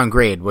first-round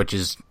grade, which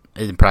is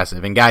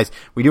impressive. And, guys,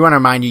 we do want to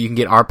remind you can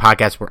get our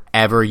podcast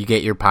wherever you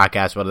get your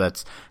podcast, whether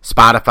that's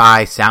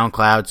Spotify,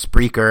 SoundCloud,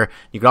 Spreaker.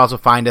 You can also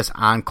find us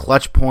on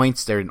Clutch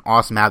Points. They're an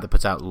awesome app that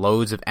puts out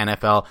loads of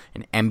NFL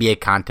and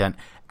NBA content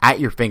at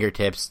your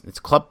fingertips. It's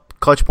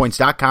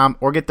clutchpoints.com,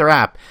 or get their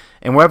app.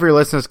 And wherever you're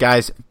listening to us,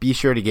 guys, be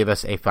sure to give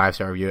us a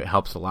 5-star review. It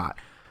helps a lot.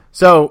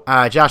 So,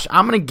 Josh,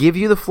 I'm going to give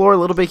you the floor a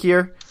little bit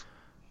here.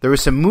 There were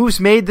some moves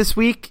made this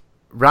week.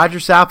 Roger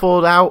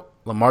Saffold out,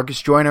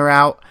 LaMarcus Joyner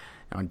out,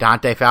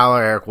 Dante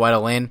Fowler, Eric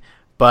Weddle in.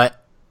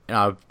 But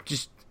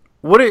just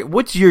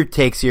what's your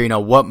takes here?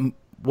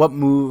 What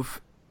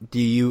move do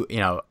you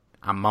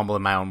I'm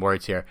mumbling my own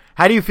words here.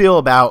 How do you feel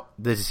about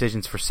the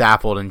decisions for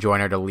Saffold and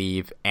Joyner to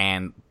leave,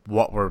 and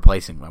what we're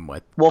replacing them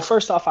with? Well,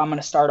 first off, I'm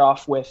going to start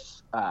off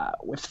with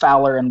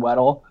Fowler and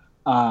Weddle.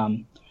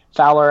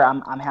 Fowler,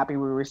 I'm happy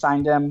we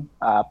re-signed him.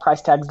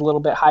 Price tag's a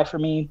little bit high for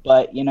me,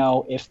 but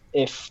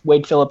if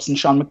Wade Phillips and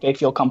Sean McVay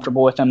feel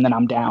comfortable with him, then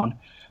I'm down.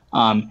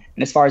 And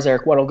as far as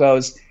Eric Weddle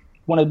goes,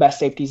 one of the best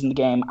safeties in the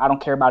game. I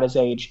don't care about his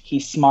age.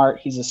 He's smart.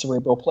 He's a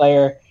cerebral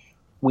player.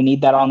 We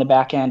need that on the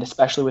back end,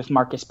 especially with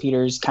Marcus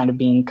Peters kind of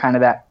being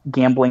that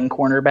gambling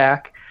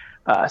cornerback.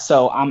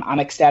 So I'm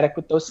ecstatic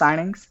with those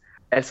signings.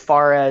 As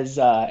far as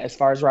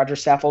Roger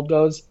Saffold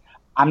goes,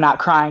 I'm not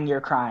crying.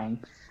 You're crying.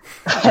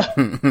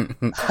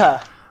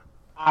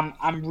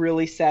 I'm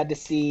really sad to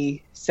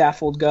see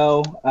Saffold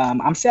go.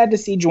 I'm sad to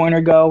see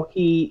Joyner go.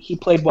 He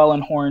played well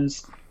in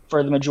Horns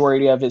for the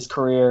majority of his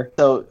career.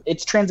 So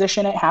it's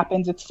transition. It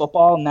happens. It's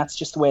football, and that's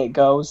just the way it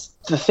goes.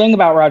 The thing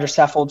about Roger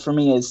Saffold for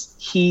me is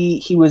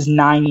he was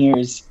 9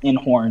 years in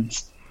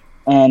Horns.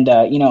 And,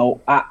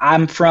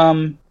 I'm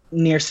from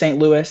near St.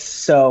 Louis,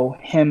 so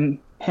him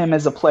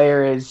as a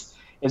player is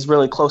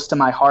really close to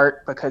my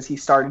heart because he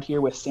started here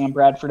with Sam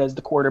Bradford as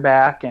the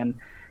quarterback, and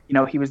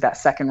he was that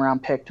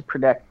second-round pick to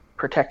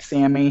protect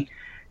Sammy,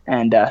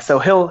 and so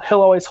he'll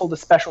always hold a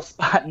special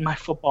spot in my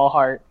football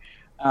heart.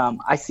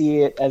 I see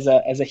it as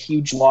a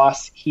huge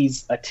loss.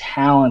 He's a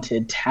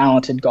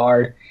talented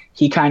guard.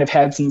 He kind of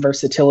had some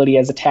versatility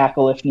as a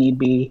tackle if need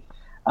be.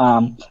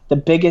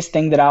 The biggest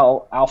thing that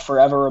I'll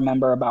forever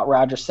remember about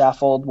Roger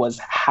Saffold was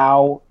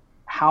how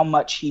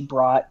much he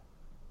brought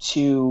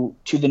to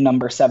the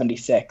number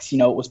 76. It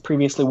was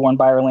previously worn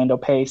by Orlando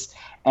Pace,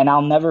 and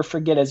I'll never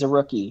forget as a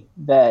rookie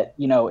that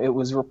it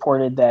was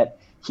reported that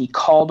he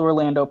called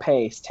Orlando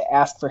Pace to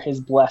ask for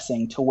his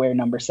blessing to wear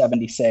number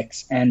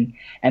 76, and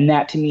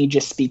that to me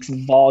just speaks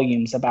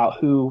volumes about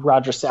who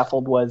Roger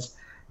Saffold was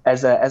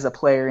as a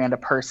player and a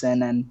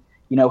person. And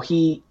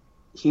he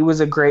was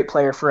a great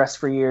player for us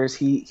for years.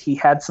 He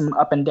had some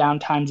up and down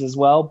times as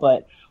well,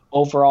 but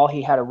overall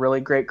he had a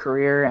really great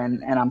career,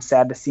 and I'm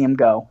sad to see him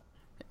go.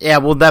 Yeah,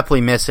 we'll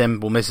definitely miss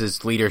him. We'll miss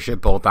his leadership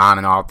both on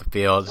and off the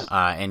field.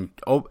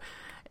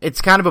 It's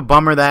kind of a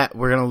bummer that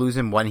we're going to lose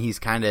him when he's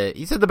had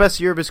the best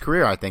year of his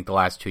career, I think, the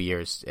last 2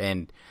 years.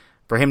 And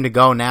for him to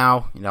go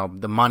now,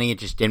 the money, it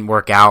just didn't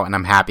work out, and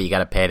I'm happy he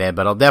got paid it.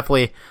 But I'll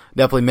definitely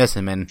miss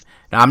him. And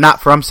I'm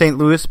not from St.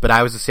 Louis, but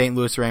I was a St.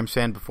 Louis Rams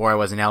fan before I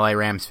was an LA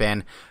Rams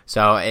fan.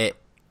 So it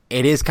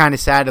is kind of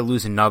sad to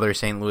lose another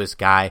St. Louis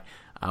guy.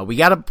 We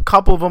got a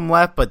couple of them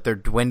left, but they're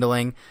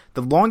dwindling.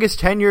 The longest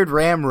tenured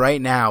Ram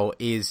right now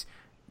is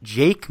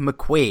Jake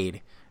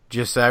McQuaid,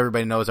 just so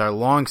everybody knows, our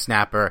long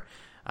snapper.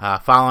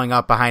 Following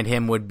up behind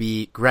him would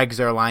be Greg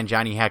Zuerlein,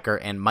 Johnny Hecker,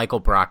 and Michael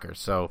Brockers.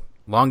 So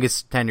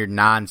longest tenured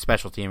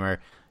non-special teamer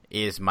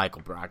is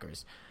Michael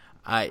Brockers.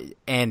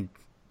 And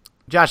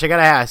Josh, I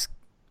gotta ask,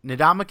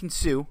 Ndamukong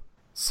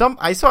Suh.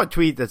 I saw a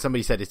tweet that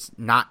somebody said it's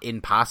not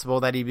impossible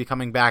that he'd be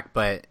coming back,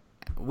 but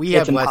we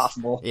have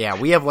impossible.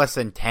 We have less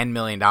than $10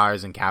 million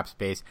in cap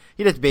space.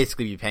 He'd have to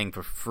basically be paying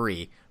for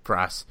free for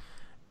us.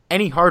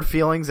 Any hard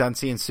feelings on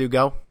seeing Sue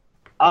go?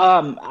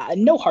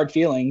 No hard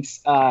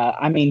feelings.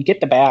 I mean,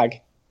 get the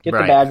bag. Get the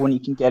bag when you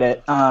can get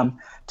it.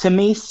 To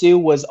me, Sue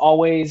was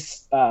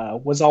always a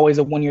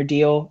 1-year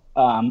deal.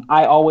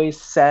 I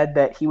always said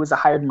that he was a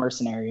hired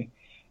mercenary.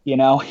 You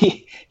know,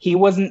 he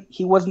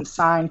wasn't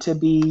signed to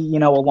be, you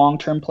know, a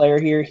long-term player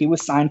here. He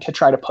was signed to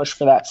try to push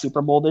for that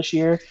Super Bowl this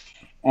year.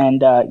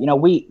 And you know,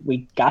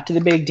 we got to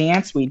the big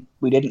dance. We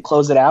didn't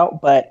close it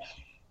out, but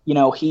you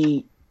know,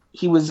 he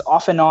was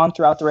off and on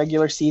throughout the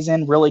regular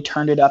season, really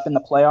turned it up in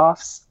the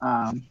playoffs.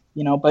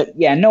 You know, but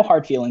yeah, no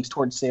hard feelings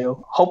towards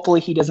Sue. Hopefully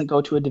he doesn't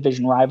go to a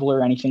division rival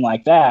or anything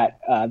like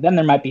that. Then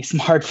there might be some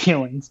hard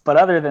feelings. But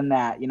other than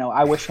that, you know,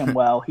 I wish him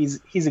well.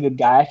 He's a good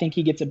guy. I think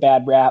he gets a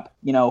bad rap,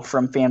 you know,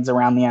 from fans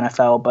around the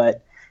NFL,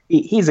 but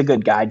he's a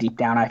good guy deep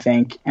down, I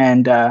think.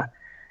 And,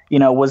 you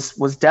know,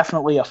 was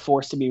definitely a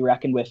force to be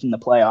reckoned with in the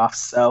playoffs.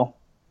 So,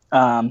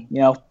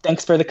 you know,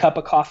 thanks for the cup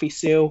of coffee,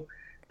 Sue.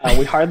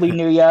 We hardly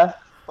knew you,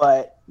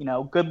 but you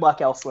know, good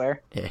luck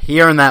elsewhere. Yeah,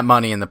 he earned that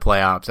money in the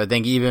playoffs. I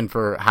think even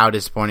for how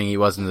disappointing he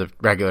was in the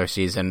regular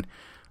season,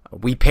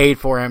 we paid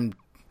for him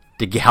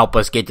to help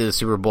us get to the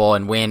Super Bowl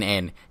and win,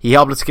 and he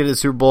helped us get to the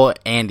Super Bowl,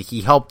 and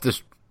he helped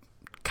us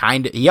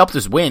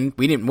win.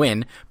 We didn't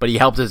win, but he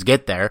helped us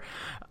get there.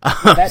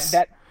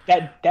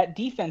 That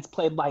defense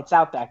played lights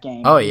out that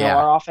game. Oh, yeah. You know,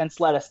 our offense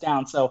let us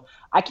down, so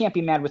I can't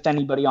be mad with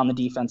anybody on the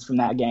defense from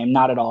that game.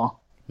 Not at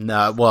all.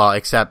 No, well,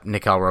 except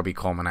Nickel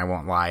Roby-Coleman, I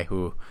won't lie,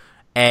 who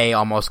A,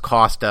 almost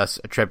cost us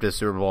a trip to the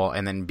Super Bowl,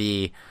 and then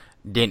B,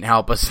 didn't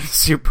help us in the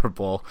Super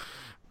Bowl.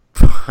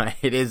 But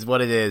it is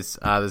what it is.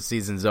 The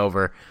season's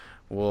over.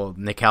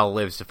 Nickel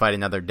lives to fight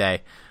another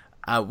day.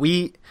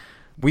 We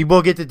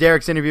will get to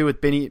Derek's interview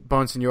with Vinny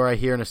Bonsignore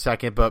here in a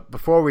second, but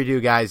before we do,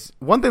 guys,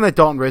 one thing that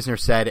Dalton Risner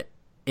said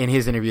in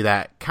his interview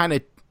that kind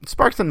of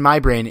sparks in my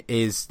brain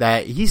is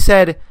that he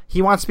said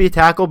he wants to be a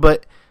tackle,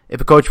 but if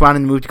a coach wanted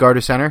to move to guard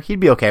or center, he'd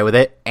be okay with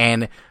it.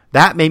 And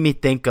that made me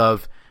think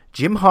of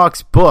Jim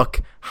Hawk's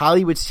book,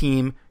 Hollywood's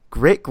Team,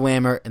 Grit,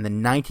 Glamour, and the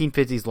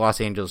 1950s Los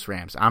Angeles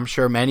Rams. I'm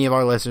sure many of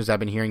our listeners have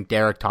been hearing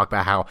Derek talk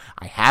about how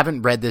I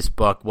haven't read this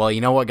book. Well,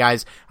 you know what,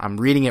 guys? I'm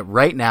reading it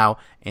right now,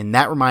 and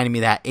that reminded me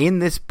that in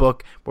this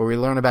book, where we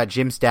learn about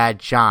Jim's dad,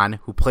 John,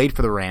 who played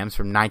for the Rams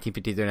from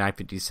 1950 to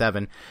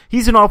 1957,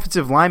 he's an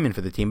offensive lineman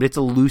for the team, but it's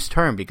a loose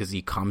term because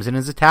he comes in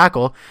as a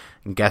tackle,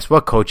 and guess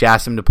what? Coach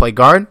asked him to play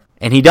guard,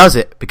 and he does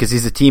it because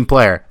he's a team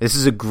player. This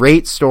is a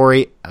great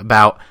story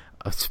about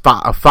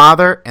a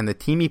father and the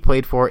team he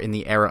played for in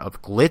the era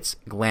of glitz,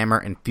 glamour,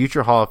 and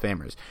future Hall of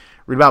Famers.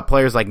 Read about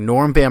players like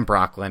Norm Van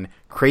Brocklin,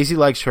 Crazy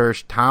Legs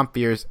Hirsch, Tom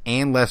Fears,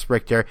 and Les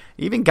Richter,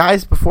 even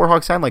guys before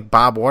Hawks time like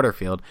Bob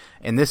Waterfield,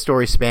 and this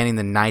story spanning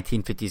the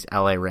 1950s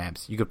LA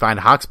Rams. You can find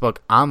Hawks'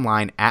 book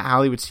online at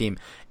Hollywood's Team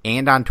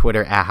and on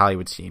Twitter at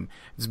Hollywood's Team.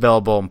 It's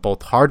available in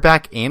both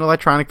hardback and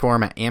electronic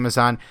form at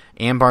Amazon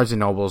and Barnes &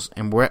 Nobles,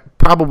 and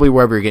probably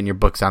wherever you're getting your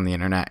books on the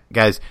internet.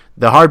 Guys,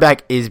 the hardback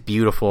is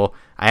beautiful.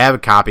 I have a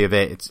copy of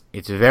it.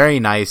 It's very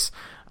nice.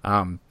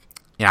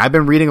 I've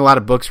been reading a lot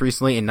of books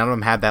recently, and none of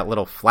them have that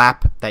little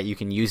flap that you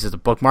can use as a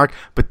bookmark,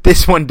 but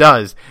this one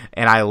does,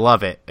 and I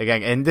love it.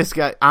 Again, and this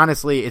guy,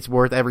 honestly, it's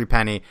worth every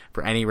penny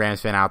for any Rams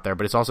fan out there,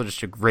 but it's also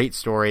just a great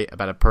story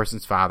about a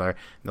person's father and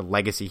the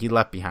legacy he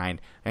left behind.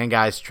 And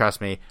guys,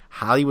 trust me,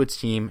 Hollywood's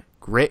Team,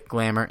 Grit,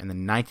 Glamour, and the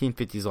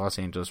 1950s Los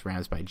Angeles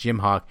Rams by Jim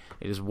Hawk.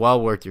 It is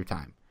well worth your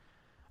time.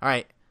 All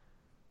right,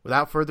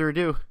 without further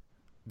ado,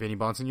 Vinny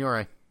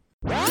Bonsignore.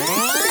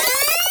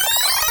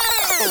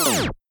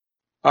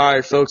 All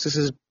right, folks, this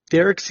is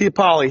Derek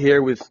Ciapoli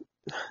here with,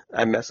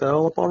 I messed that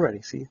all up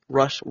already, see?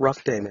 Rough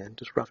day, man,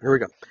 just rough. Here we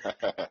go.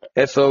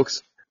 Hey,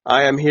 folks,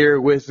 I am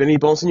here with Vinny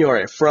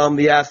Bonsignore from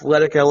The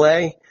Athletic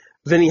LA.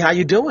 Vinny, how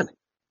you doing?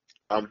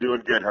 I'm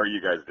doing good. How are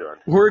you guys doing?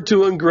 We're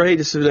doing great.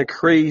 This has been a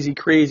crazy,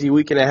 crazy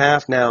week and a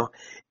half now,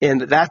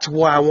 and that's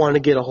why I wanted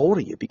to get a hold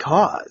of you,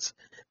 because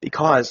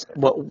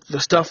what the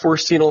stuff we're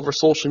seeing over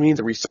social media,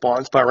 the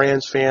response by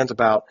Rams fans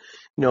about,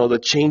 you know, the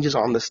changes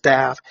on the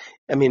staff,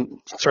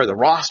 the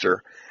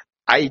roster.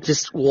 I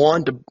just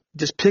wanted to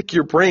just pick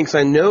your brain because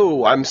I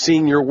know I'm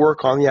seeing your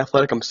work on The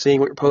Athletic. I'm seeing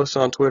what you're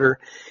posting on Twitter,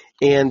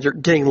 and you're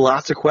getting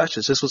lots of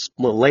questions. This was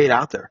laid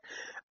out there.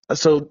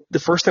 So the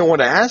first thing I want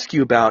to ask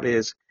you about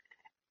is,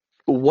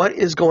 what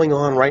is going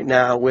on right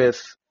now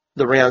with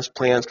the Rams'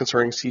 plans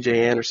concerning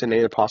C.J. Anderson and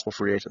any possible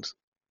free agents?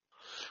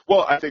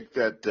 Well, I think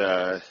that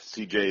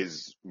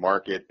CJ's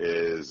market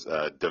is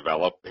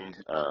developing.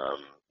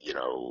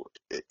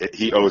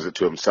 He owes it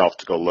to himself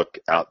to go look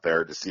out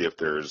there to see if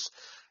there's,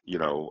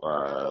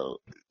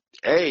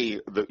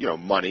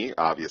 money.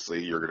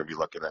 Obviously, you're going to be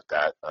looking at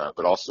that,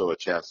 but also a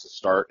chance to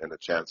start and a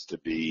chance to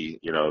be,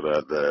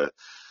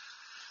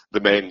 the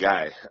main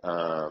guy.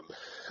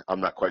 I'm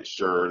not quite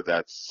sure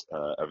that's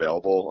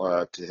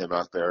available to him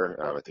out there.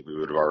 I think we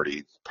would have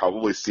already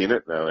probably seen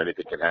it. Now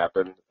anything can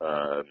happen.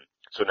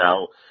 So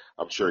now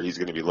I'm sure he's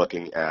going to be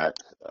looking at,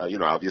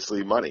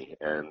 obviously money.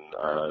 And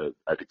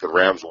I think the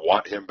Rams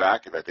want him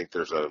back, and I think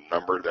there's a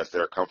number that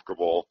they're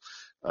comfortable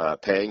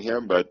paying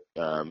him, but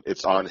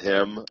it's on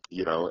him,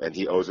 and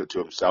he owes it to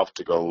himself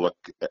to go look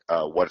at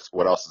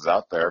what else is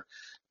out there.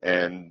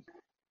 And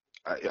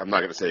I'm not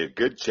going to say a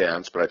good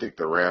chance, but I think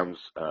the Rams,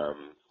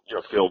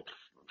 feel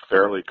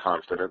fairly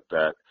confident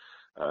that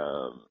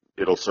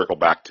it'll circle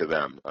back to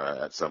them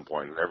at some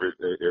point. And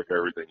if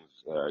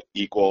everything's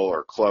equal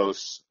or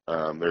close,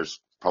 there's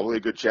probably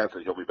a good chance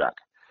that he'll be back.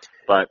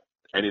 But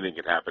anything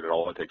can happen, and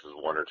all it takes is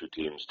one or two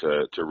teams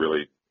to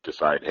really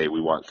decide, hey,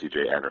 we want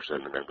C.J.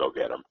 Anderson, and then go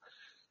get him.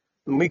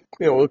 We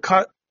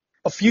caught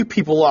a few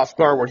people off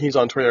guard when he's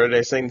on Twitter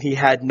today saying he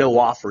had no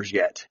offers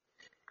yet.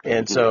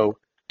 And so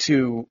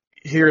to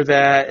hear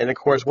that, and of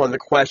course one of the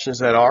questions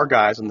that our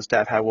guys on the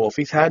staff had, well, if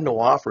he's had no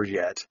offers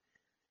yet,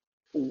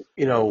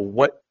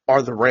 what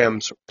are the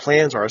Rams'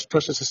 plans are,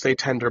 especially to stay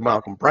tender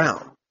Malcolm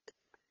Brown?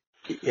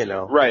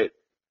 Right.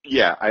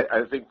 Yeah,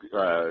 I think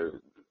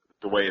the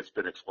way it's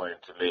been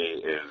explained to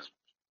me is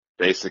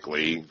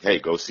basically, hey,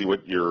 go see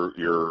what your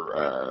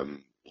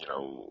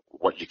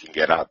what you can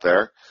get out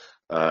there.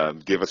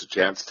 Give us a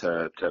chance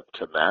to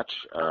match.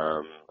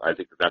 I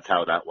think that's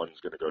how that one's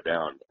going to go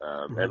down.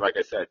 And like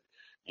I said,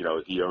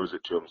 he owes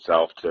it to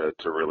himself to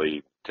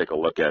really take a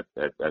look at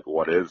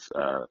what is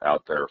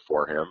out there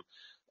for him.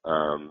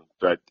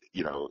 But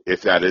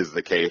if that is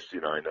the case,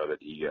 I know that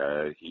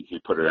he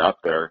put it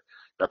out there.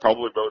 That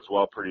probably bodes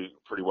well, pretty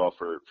well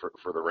for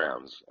the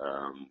Rams.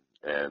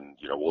 And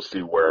we'll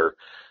see where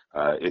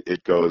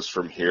it goes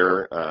from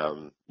here.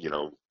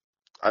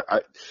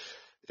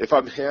 If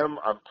I'm him,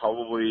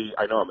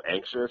 I know I'm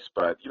anxious,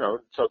 but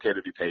it's okay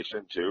to be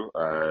patient too.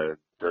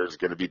 There's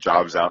going to be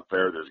jobs out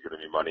there. There's going to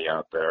be money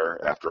out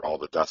there after all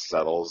the dust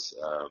settles,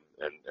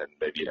 and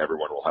maybe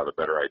everyone will have a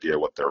better idea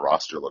what their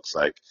roster looks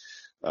like.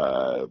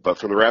 But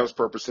for the Rams'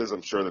 purposes,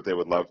 I'm sure that they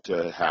would love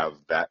to have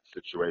that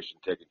situation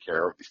taken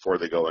care of before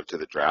they go into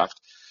the draft.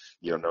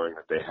 Knowing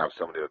that they have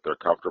somebody that they're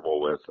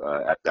comfortable with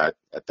at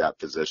that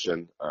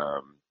position,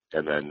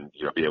 and then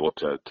be able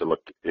to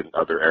look in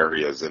other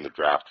areas in the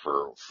draft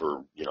for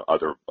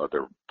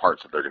other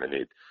parts that they're going to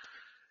need.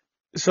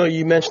 So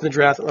you mentioned the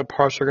draft and the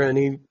parts they're going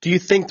to need. Do you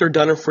think they're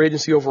done in free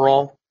agency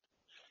overall?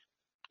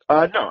 No,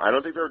 I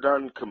don't think they're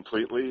done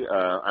completely.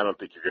 I don't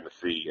think you're going to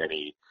see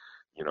any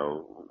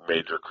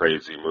major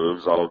crazy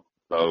moves,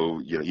 although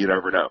you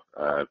never know.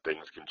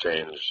 Things can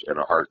change in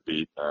a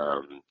heartbeat.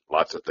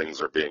 Lots of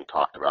things are being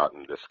talked about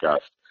and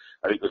discussed.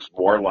 I think it's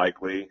more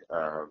likely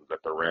that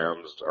the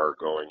Rams are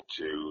going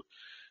to,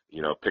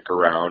 pick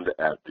around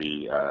at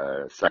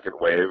the second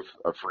wave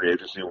of free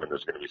agency when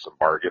there's going to be some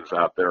bargains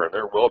out there, and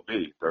there will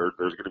be. There's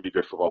going to be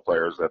good football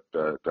players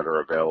that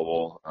are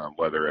available,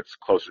 whether it's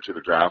closer to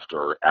the draft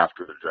or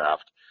after the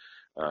draft.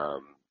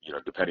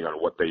 Depending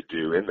on what they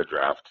do in the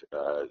draft,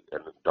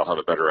 and they'll have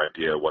a better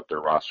idea what their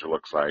roster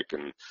looks like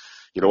and,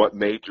 what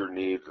major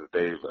needs that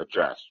they've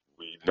addressed.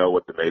 We know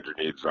what the major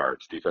needs are.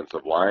 It's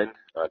defensive line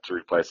to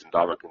replace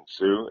Ndamukong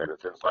Suh, and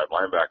it's inside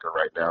linebacker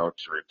right now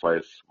to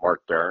replace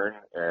Mark Barron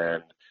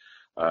and,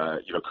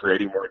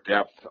 creating more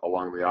depth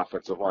along the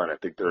offensive line. I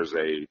think there's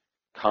a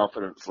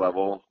confidence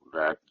level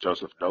that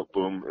Joseph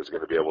Noteboom is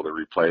going to be able to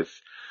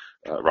replace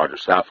Roger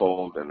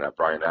Saffold, and that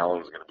Brian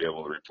Allen is going to be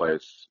able to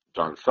replace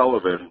John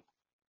Sullivan.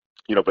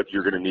 But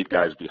you're going to need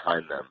guys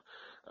behind them.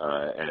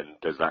 And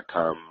does that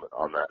come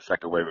on that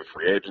second wave of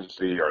free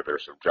agency? Are there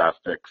some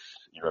draft picks,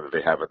 that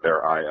they have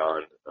their eye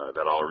on?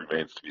 That all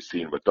remains to be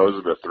seen. But those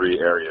are the three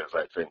areas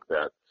I think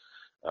that,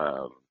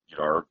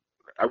 are,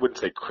 I wouldn't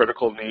say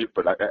critical need,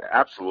 but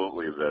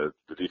absolutely the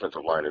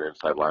defensive line and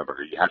inside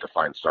linebacker. You have to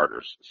find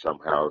starters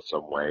somehow,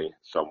 some way,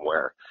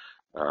 somewhere.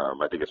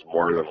 I think it's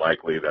more than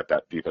likely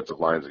that defensive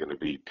line is going to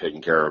be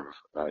taken care of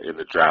in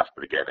the draft.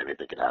 But again,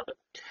 anything can happen.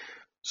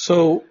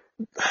 So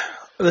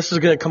this is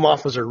going to come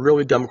off as a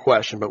really dumb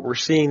question, but we're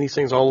seeing these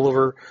things all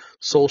over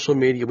social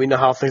media. We know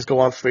how things go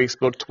on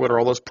Facebook, Twitter,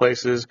 all those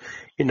places.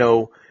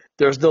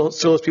 There's still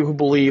those people who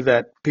believe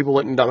that people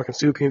like Ndamukong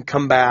Suh can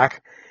come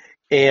back.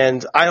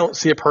 And I don't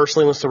see it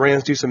personally unless the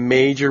Rams do some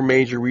major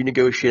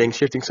renegotiating,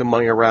 shifting some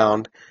money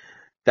around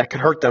that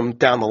could hurt them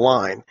down the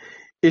line.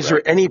 Is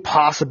there any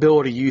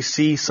possibility you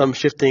see some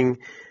shifting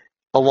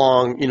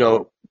along,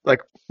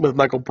 like with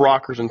Michael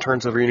Brockers in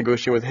terms of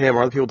renegotiating with him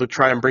or other people to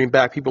try and bring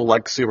back people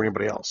like Suh or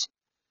anybody else?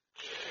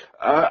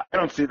 I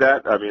don't see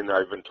that. I mean,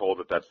 I've been told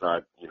that that's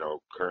not,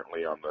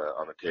 currently on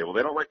the table.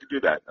 They don't like to do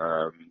that.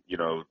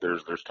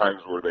 There's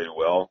times where they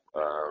will,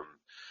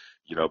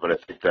 but I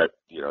think that,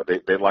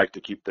 they like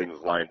to keep things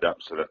lined up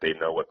so that they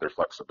know what their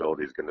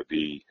flexibility is going to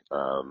be,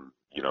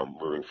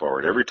 moving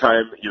forward. Every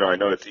time, I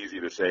know it's easy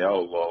to say,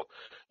 oh, well,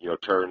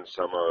 turn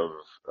some of,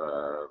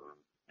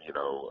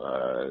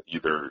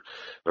 either,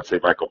 let's say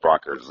Michael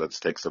Brockers, let's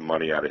take some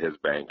money out of his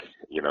bank,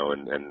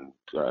 and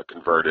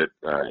convert it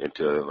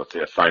into, let's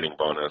say, a signing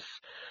bonus,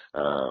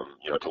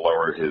 to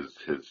lower his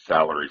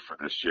salary for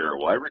this year.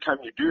 Well, every time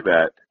you do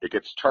that, it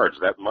gets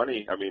charged. That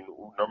money, I mean,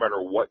 no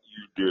matter what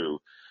you do,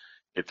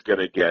 it's going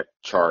to get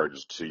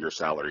charged to your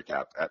salary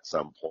cap at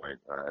some point.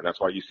 And that's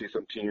why you see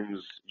some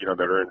teams, that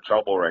are in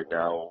trouble right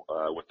now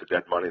with the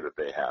dead money that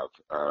they have,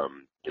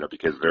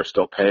 because they're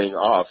still paying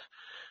off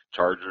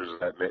charges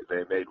that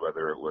they made,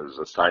 whether it was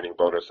a signing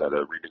bonus at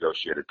a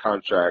renegotiated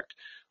contract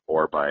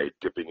or by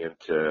dipping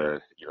into,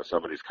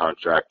 somebody's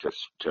contract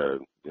to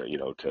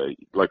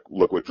like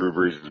look what Drew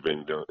Brees is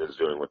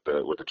doing with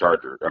the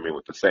Chargers. I mean,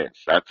 with the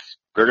Saints.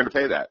 They're going to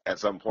pay that at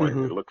some point.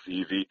 Mm-hmm. It looks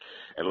easy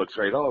and it looks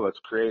great. Oh, let's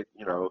create,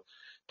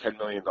 $10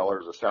 million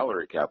of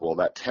salary cap. Well,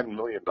 that $10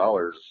 million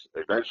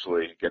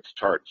eventually gets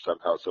charged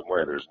somehow, some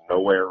way. There's no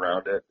way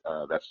around it.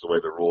 That's the way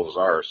the rules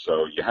are.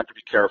 So you have to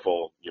be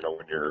careful,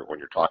 when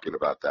you're talking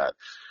about that.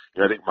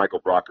 I think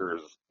Michael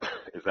Brockers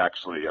is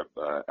actually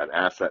an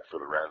asset for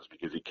the Rams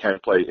because he can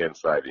play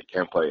inside, he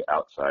can play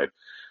outside.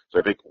 So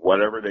I think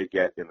whatever they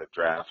get in the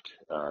draft,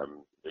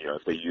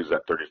 if they use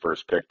that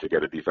 31st pick to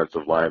get a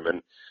defensive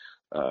lineman,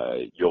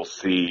 you'll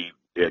see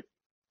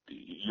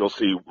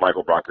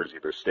Michael Brockers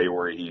either stay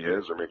where he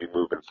is or maybe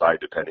move inside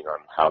depending on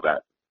how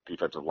that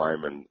defensive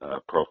lineman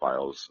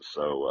profiles.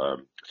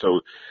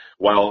 So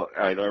while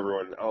I know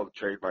everyone,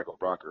 trade Michael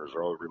Brockers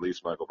or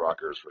release Michael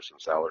Brockers for some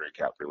salary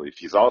cap relief,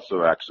 he's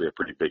also actually a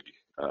pretty big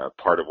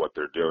part of what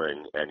they're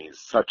doing, and he's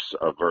such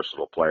a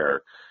versatile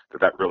player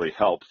that really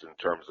helps in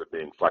terms of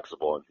being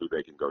flexible and who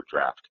they can go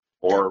draft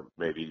or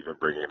maybe even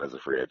bring in as a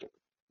free agent.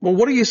 Well,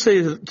 what do you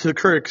say to the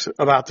critics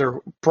about their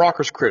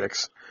Brockers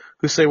critics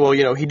who say, well,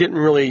 he didn't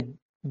really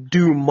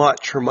do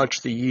much for much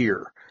of the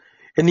year?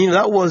 And,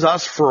 that was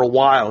us for a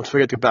while until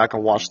we got to go back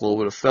and watch a little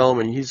bit of film.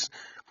 And he's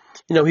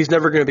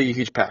never going to be a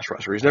huge pass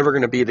rusher. He's never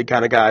going to be the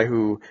kind of guy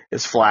who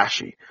is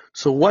flashy.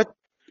 So what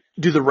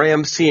do the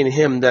Rams see in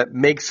him that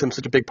makes him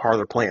such a big part of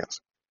their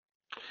plans?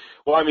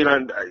 Well, I mean,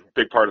 a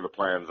big part of the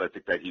plans, I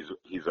think that he's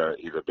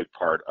a big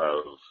part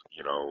of,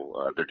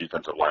 their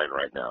defensive line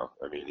right now.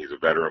 I mean, he's a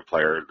veteran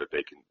player that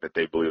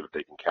they believe that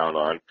they can count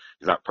on.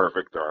 He's not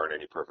perfect. There aren't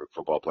any perfect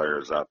football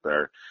players out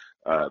there.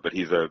 But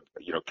he's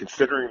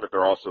considering that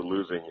they're also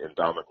losing in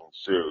Ndamukong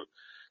Suh,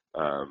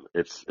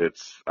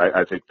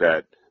 I think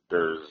that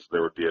there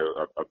would be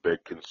a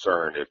big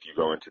concern if you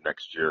go into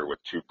next year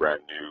with two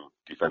brand new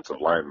defensive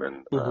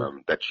linemen,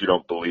 that you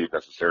don't believe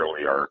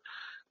necessarily are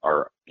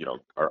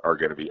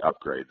going to be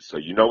upgrades. So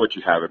what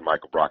you have in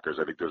Michael Brockers.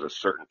 I think there's a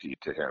certainty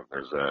to him.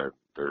 There's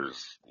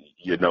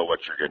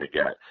what you're going to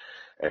get.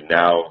 And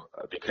now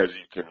because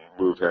you can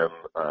move him,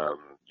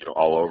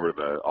 all over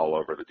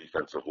the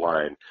defensive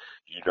line,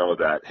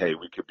 that, hey,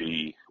 we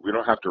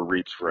don't have to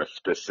reach for a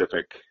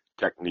specific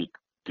technique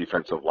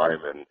defensive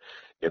lineman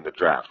in the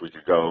draft. We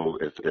could go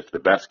if the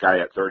best guy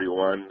at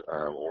 31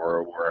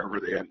 or wherever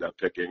they end up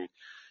picking,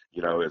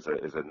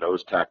 is a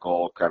nose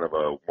tackle, kind of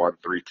a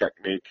 1-3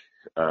 technique.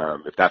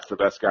 If that's the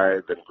best guy,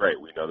 then great.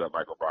 We know that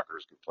Michael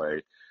Brockers can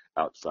play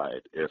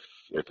outside. If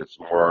it's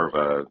more of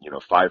a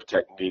 5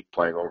 technique,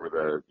 playing over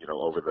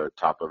the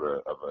top of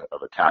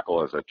a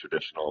tackle as a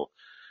traditional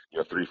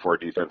 3-4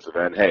 defensive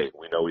end, hey,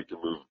 we know we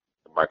can move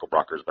Michael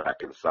Brockers back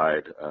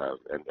inside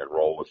and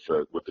roll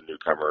with the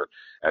newcomer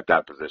at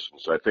that position.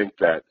 So I think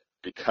that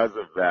because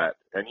of that,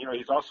 and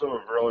he's also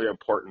a really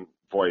important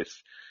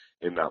voice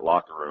in that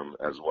locker room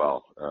as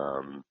well.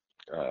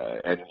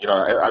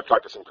 I've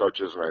talked to some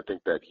coaches, and I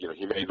think that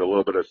he made a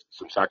little bit of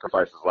some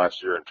sacrifices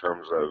last year in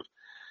terms of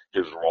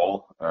his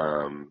role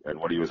and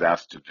what he was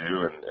asked to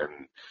do,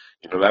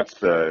 and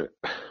that's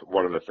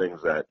one of the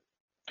things that,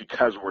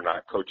 because we're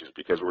not coaches,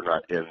 because we're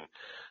not in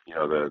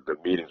the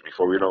meetings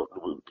because we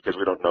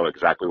don't know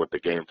exactly what the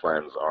game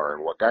plans are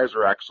and what guys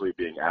are actually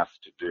being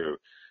asked to do.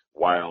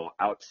 While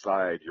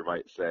outside you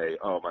might say,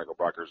 oh, Michael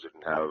Brockers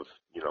didn't have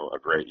a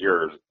great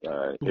year,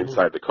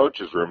 inside the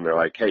coach's room they're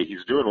like, hey,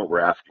 he's doing what we're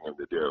asking him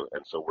to do,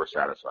 and so we're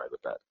satisfied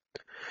with that.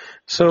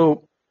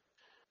 So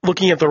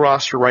looking at the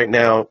roster right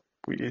now,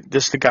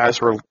 just the guys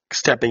who are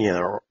stepping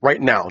in right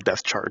now,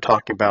 depth chart,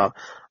 talking about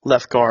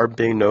left guard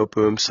being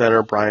Noteboom,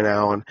 center Brian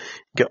Allen,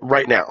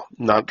 right now,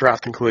 not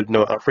draft included,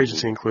 no free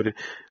agency included,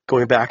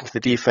 going back into the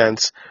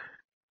defense.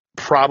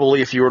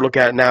 Probably, if you were to look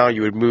at it now,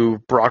 you would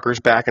move Brockers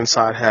back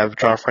inside, have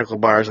John Franklin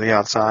Myers on the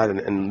outside,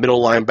 and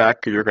middle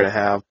linebacker, you're going to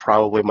have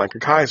probably Micah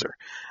Kiser.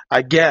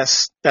 I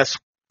guess that's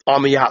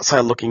on the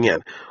outside looking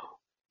in.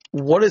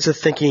 What is the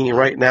thinking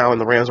right now in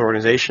the Rams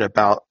organization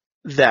about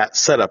that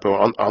setup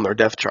on their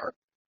depth chart?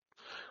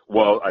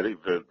 Well, I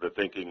think the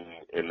thinking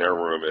in their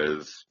room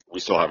is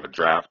we still have a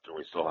draft and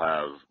we still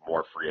have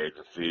more free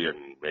agency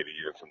and maybe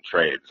even some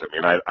trades. I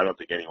mean, I don't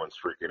think anyone's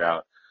freaking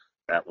out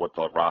at what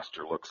the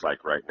roster looks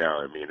like right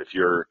now. I mean, if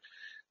you're,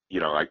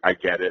 I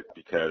get it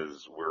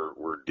because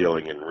we're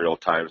dealing in real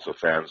time, so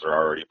fans are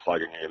already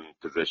plugging in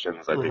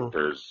positions. I think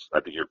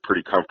you're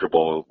pretty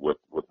comfortable with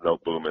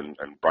Noteboom and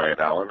Brian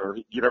Allen, or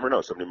you never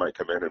know, somebody might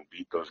come in and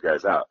beat those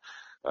guys out.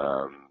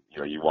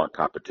 You want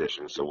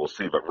competition, so we'll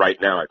see. But right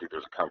now, I think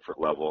there's a comfort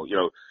level.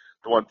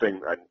 The one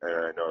thing I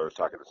know I was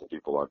talking to some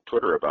people on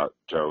Twitter about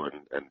Joe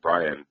and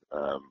Brian.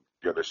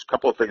 There's a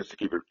couple of things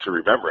to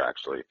remember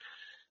actually.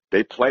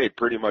 they played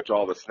pretty much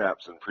all the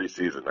snaps in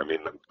preseason. I mean,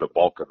 the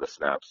bulk of the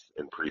snaps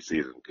in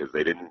preseason because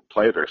they didn't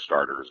play their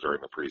starters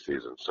during the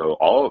preseason. So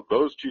all of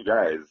those two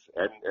guys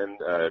and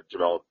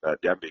Jamel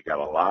Demby got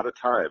a lot of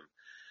time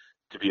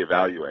to be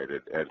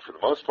evaluated. And for the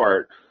most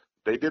part,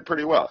 they did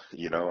pretty well.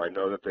 I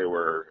know that they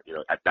were,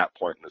 at that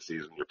point in the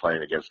season, you're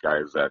playing against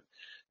guys that,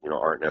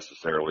 aren't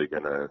necessarily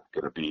gonna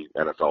be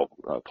NFL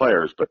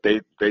players, but they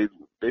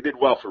did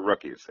well for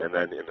rookies. And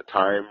then in the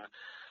times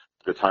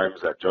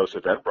that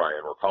Joseph and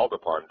Brian were called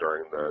upon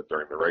during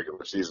the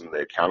regular season,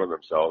 they accounted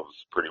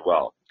themselves pretty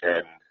well.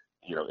 And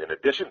in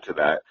addition to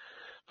that,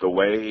 the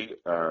way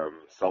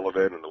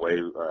Sullivan and the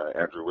way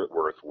Andrew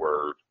Whitworth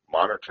were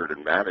monitored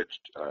and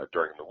managed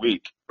during the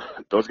week,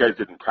 those guys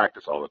didn't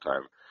practice all the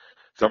time.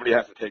 Somebody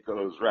has to take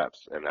those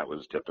reps, and that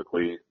was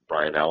typically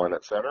Brian Allen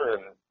at center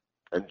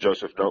and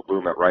Joseph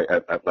Noteboom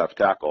at left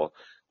tackle,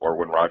 or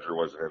when Roger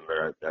wasn't in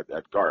there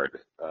at guard.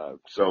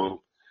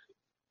 So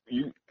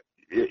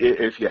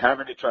if you have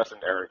any trust in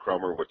Aaron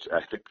Kromer, which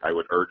I think I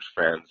would urge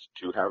fans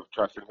to have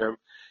trust in him,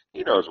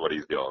 he knows what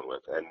he's dealing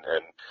with. And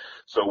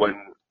so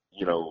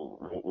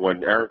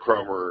when Aaron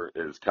Kromer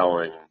is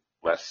telling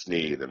Les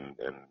Snead and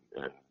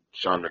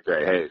Sean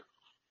McVay, hey,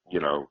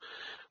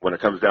 when it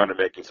comes down to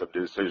making some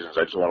decisions,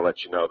 I just want to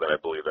let you know that I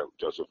believe that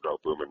Joseph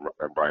Noteboom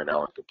and Brian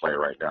Allen can play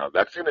right now.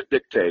 That's going to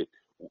dictate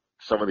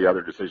some of the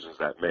other decisions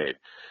that made.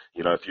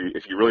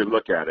 If you really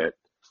look at it,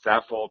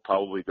 Saffold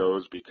probably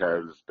goes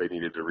because they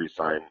needed to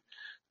re-sign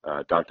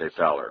Dante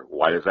Fowler.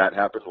 Why does that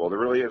happen? Well, there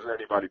really isn't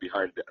anybody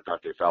behind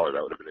Dante Fowler.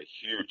 That would have been a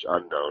huge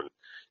unknown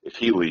if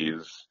he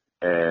leaves.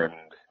 And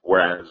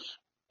whereas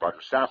Roger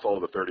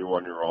Saffold, the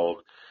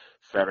 31-year-old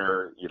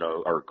center,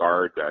 or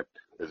guard that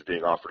is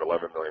being offered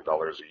 $11 million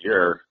a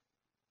year,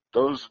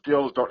 those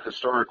deals don't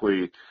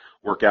historically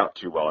work out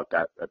too well at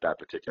that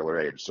particular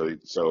age.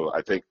 So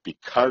I think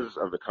because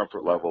of the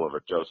comfort level of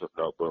a Joseph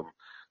Noteboom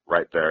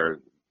right there,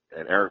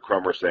 and Aaron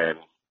Kromer saying,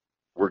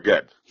 we're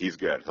good, he's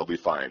good, he'll be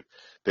fine,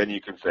 then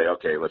you can say,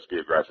 okay, let's be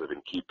aggressive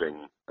in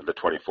keeping the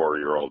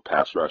 24-year-old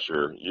pass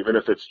rusher, even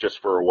if it's just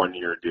for a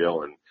one-year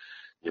deal, and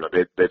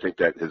they think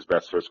that his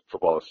best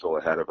football is still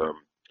ahead of him.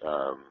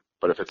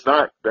 But if it's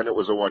not, then it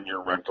was a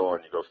one-year rental,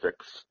 and you go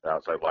fix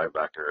outside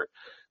linebacker,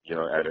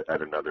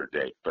 at another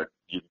date. But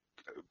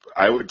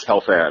I would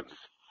tell fans,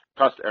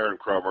 trust Aaron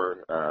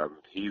Kromer.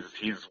 He's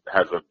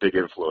has a big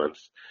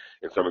influence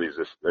in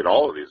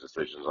all of these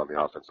decisions on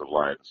the offensive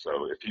line.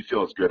 So if he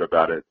feels good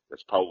about it,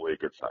 it's probably a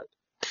good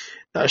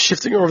sign.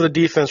 Shifting over the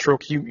defense real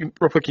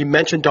quick, you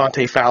mentioned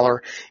Dante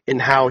Fowler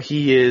and how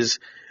he is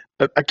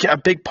a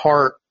big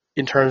part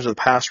in terms of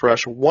the pass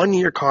rush.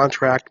 1-year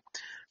contract,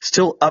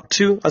 still up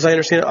to, as I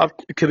understand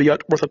it could be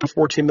worth up to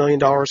 $14 million.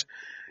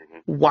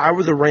 Why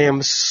were the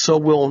Rams so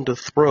willing to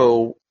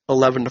throw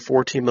 $11 to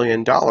 $14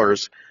 million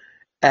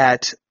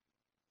at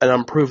an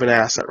unproven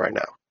asset right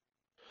now?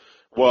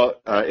 Well,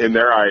 in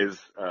their eyes,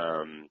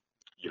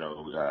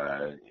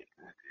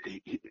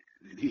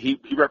 he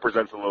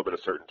represents a little bit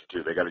of certainty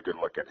too. They got a good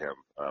look at him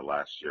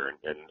last year,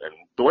 and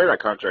the way that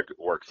contract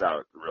works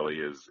out really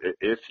is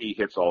if he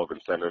hits all of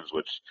incentives,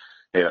 which,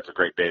 hey, that's a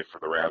great day for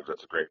the Rams.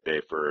 That's a great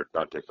day for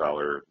Dante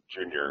Fowler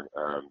Jr.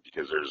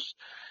 Because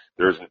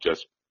there isn't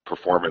just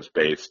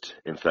performance-based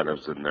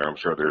incentives in there. I'm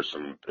sure there's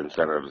some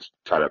incentives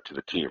tied up to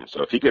the team.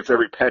 So if he gets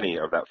every penny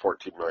of that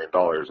 $14 million,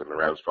 and the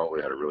Rams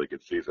probably had a really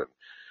good season.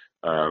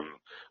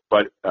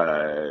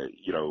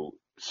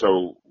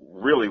 So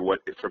really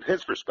from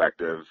his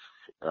perspective,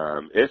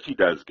 if he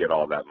does get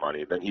all that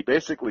money, then he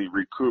basically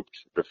recouped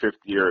the 5th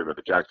year that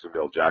the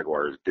Jacksonville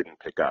Jaguars didn't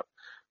pick up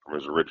from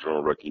his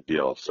original rookie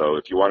deal. So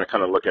if you want to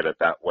kind of look at it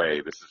that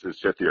way, this is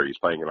his 5th year. He's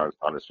playing it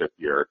on his 5th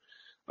year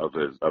of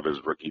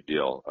his rookie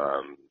deal.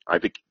 I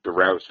think the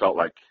Rams felt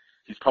like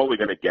he's probably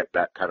going to get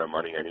that kind of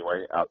money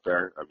anyway out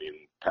there. I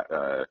mean,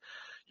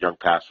 young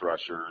pass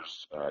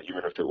rushers,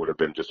 even if it would have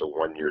been just a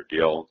 1-year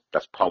deal,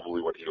 that's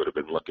probably what he would have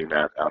been looking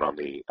at out on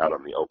the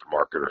open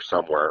market or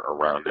somewhere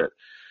around it.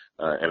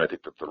 And I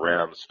think that the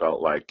Rams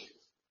felt like,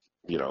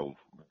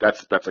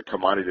 that's a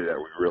commodity that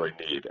we really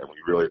need, and we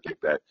really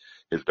think that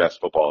his best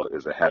football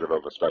is ahead of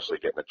him, especially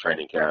getting a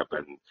training camp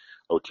and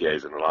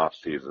OTAs in an off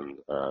season.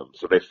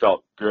 So they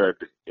felt good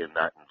in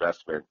that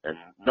investment, and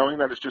knowing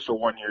that it's just a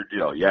 1-year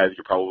deal. Yeah,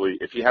 you probably,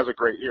 if he has a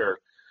great year,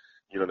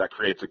 that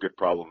creates a good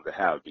problem to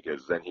have,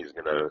 because then he's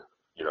going to,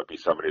 be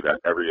somebody that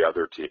every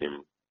other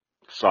team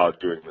saw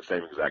doing the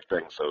same exact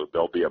thing. So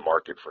there'll be a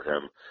market for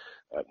him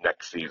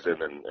next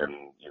season, and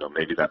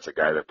maybe that's a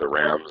guy that the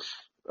Rams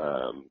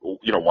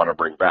want to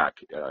bring back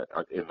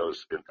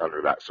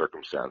under that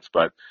circumstance.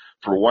 But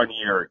for 1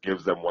 year, it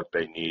gives them what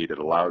they need. It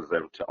allows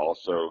them to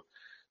also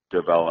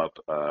develop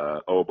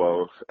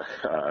Obo,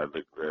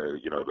 the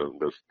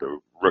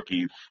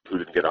rookies who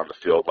didn't get on the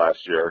field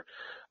last year,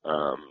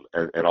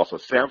 and also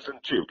Samson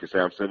too, because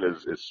Samson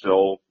is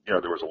still,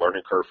 there was a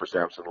learning curve for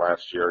Samson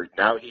last year.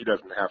 Now he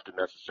doesn't have to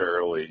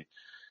necessarily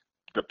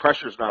the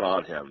pressure's not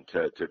on him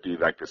to be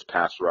like this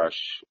pass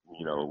rush,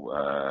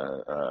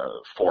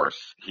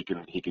 force. He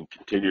can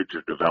continue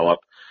to develop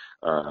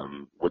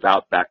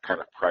without that kind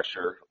of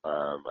pressure.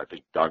 I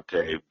think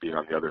Dante being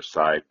on the other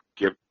side,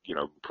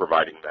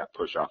 providing that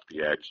push off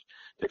the edge,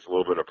 takes a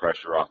little bit of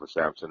pressure off of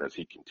Samson as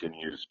he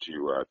continues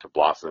to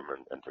blossom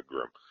and to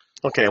groom.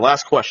 Okay,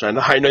 last question.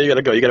 I know you got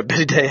to go. You got a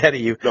busy day ahead of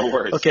you. No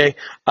worries. Okay,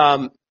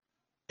 and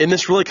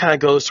this really kind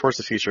of goes towards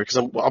the future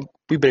because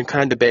we've been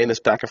kind of debating this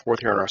back and forth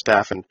here on our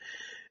staff, and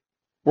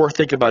we're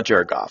thinking about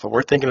Jared Goff, and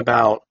we're thinking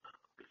about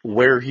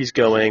where he's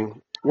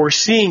going. We're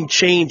seeing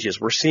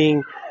changes. We're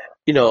seeing,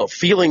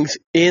 feelings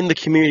in the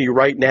community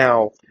right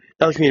now,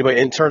 not the community, but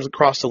in terms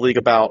across the league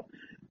about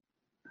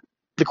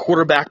the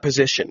quarterback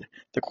position,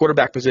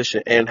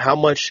 and how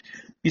much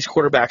these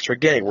quarterbacks are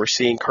getting. We're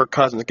seeing Kirk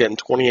Cousins getting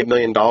 $28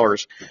 million,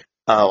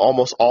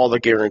 almost all the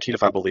guaranteed,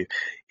 if I believe.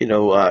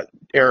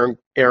 Aaron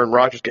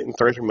Rodgers getting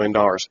 $33 million.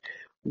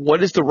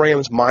 What is the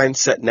Rams'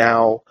 mindset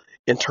now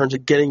in terms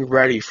of getting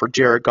ready for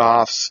Jared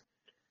Goff's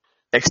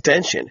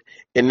extension?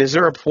 And is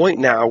there a point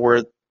now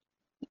where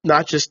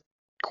not just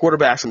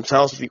quarterbacks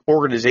themselves, but the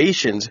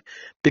organizations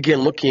begin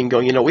looking and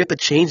going, we have to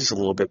change this a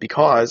little bit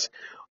because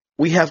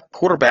we have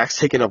quarterbacks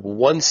taking up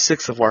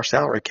 1/6 of our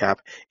salary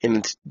cap and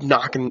it's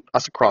knocking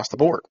us across the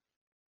board?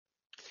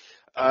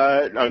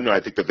 No, I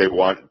think that they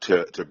want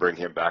to bring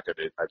him back. I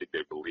think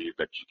they believe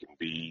that you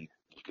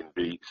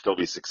can still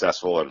be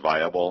successful and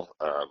viable.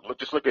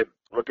 Look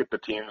at the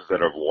teams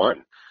that have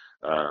won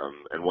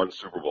and won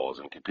Super Bowls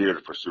and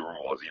competed for Super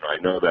Bowls. I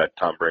know that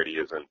Tom Brady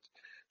isn't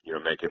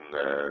making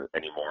the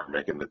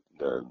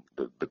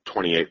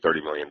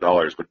 $28-30 million,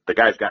 but the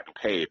guy's gotten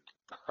paid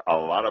a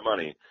lot of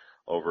money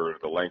over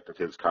the length of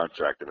his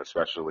contract, and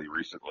especially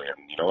recently.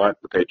 And you know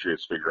what? The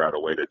Patriots figure out a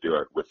way to do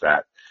it with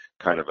that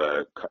kind of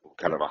a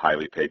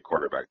highly paid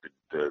quarterback.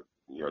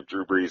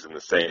 Drew Brees and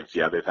the Saints,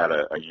 they've had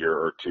a year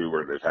or two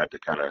where they've had to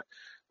kind of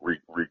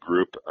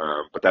regroup,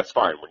 but that's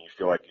fine when you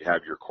feel like you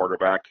have your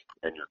quarterback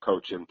and your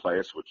coach in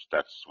place, which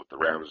that's what the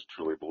Rams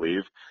truly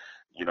believe.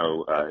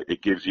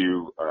 It gives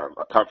you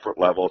a comfort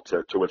level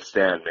to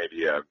withstand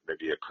maybe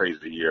a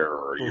crazy year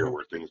or a year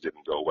where things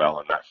didn't go well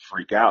and not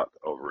freak out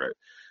over it.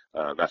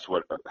 That's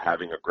what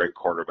having a great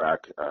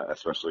quarterback,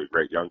 especially a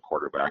great young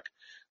quarterback,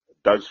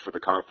 does for the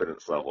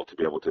confidence level to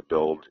be able to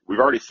build. We've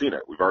already seen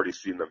it. We've already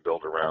seen them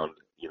build around,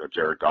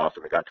 Jared Goff,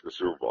 and they got to the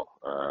Super Bowl,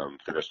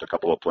 finished a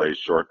couple of plays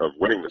short of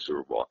winning the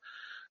Super Bowl.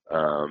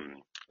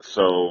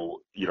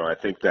 So, I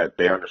think that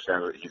they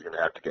understand that he's going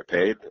to have to get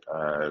paid.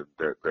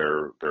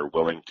 They're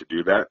willing to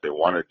do that. They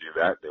want to do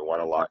that. They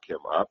want to lock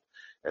him up,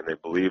 and they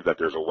believe that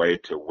there's a way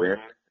to win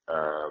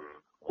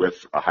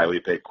with a highly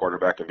paid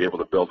quarterback and be able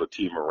to build a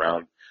team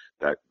around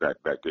that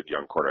good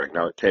young quarterback.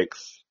 Now, it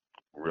takes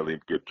really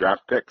good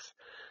draft picks.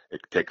 It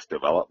takes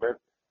development.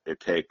 It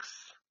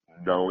takes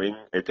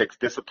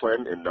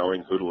discipline in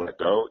knowing who to let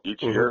go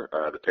each year.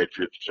 The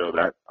Patriots show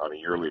that on a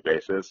yearly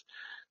basis.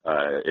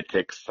 It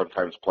takes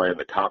sometimes playing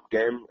the comp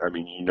game. I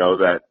mean,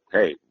 that,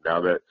 hey,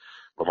 now that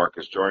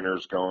LaMarcus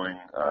Joyner's going,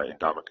 and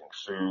Ndamukong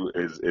Suh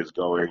is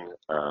going,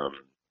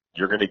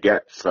 you're going to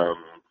get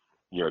some,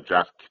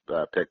 draft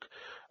pick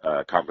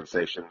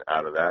compensation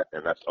out of that,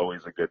 and that's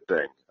always a good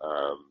thing.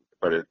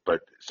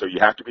 So you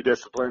have to be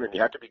disciplined, and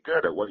you have to be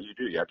good at what you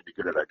do. You have to be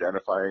good at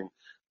identifying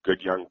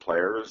good young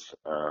players.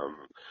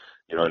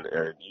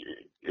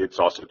 It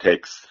also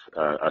takes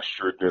a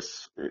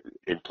shrewdness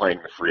in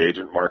playing the free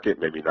agent market,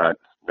 maybe not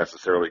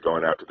necessarily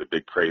going out to the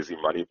big crazy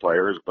money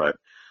players, but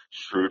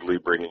shrewdly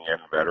bringing in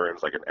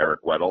veterans like an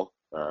Eric Weddle,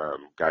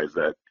 guys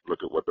that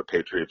look at what the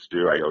Patriots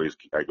do.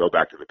 I go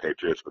back to the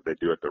Patriots, but they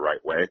do it the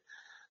right way.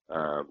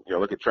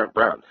 Look at Trent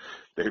Brown.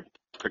 They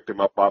picked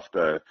him up off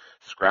the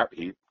scrap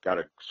heap, got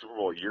a Super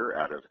Bowl year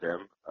out of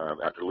him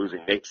after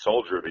losing Nate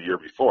Soldier the year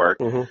before,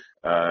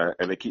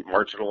 and they keep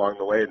marching along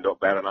the way and don't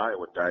bat an eye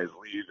when guys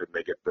leave and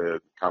they get the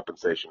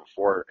compensation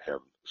for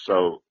them.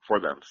 So,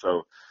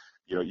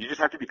 you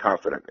just have to be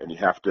confident, and you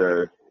have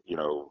to,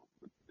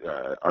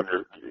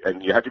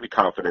 and you have to be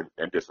confident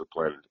and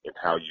disciplined in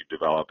how you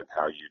develop and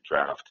how you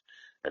draft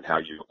and how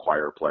you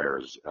acquire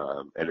players.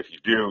 And if you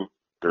do,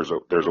 there's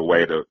a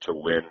way to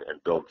win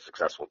and build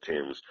successful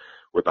teams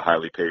with a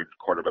highly paid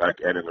quarterback,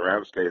 and in the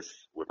Rams'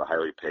 case, with a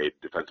highly paid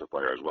defensive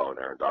player as well in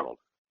Aaron Donald.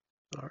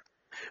 All right.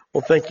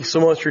 Well, thank you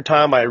so much for your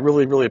time. I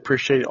really, really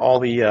appreciate all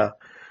the,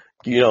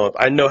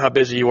 I know how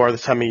busy you are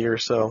this time of year,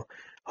 so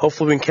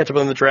hopefully we can catch up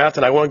on the draft.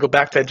 And I want to go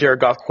back to that Jared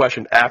Goff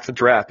question after the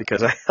draft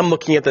because I'm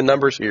looking at the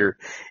numbers here,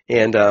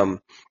 and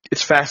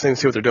it's fascinating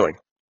to see what they're doing.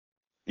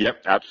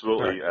 Yep,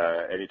 absolutely.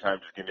 Right. Anytime,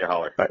 just give me a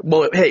holler. Right.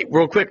 Well, hey,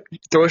 real quick,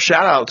 throw a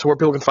shout out to where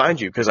people can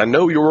find you because I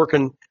know you're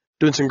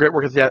doing some great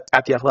work at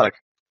the Athletic.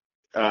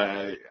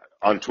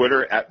 On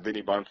Twitter at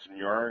Vinny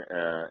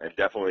Bonsignor, and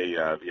definitely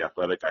the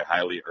Athletic. I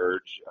highly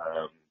urge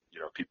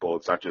people.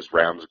 It's not just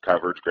Rams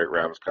coverage, great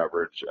Rams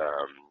coverage,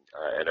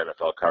 and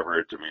NFL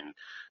coverage. I mean,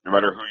 no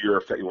matter who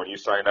you're, when you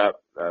sign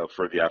up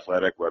for the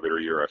Athletic, whether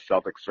you're a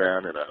Celtics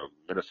fan and a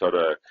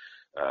Minnesota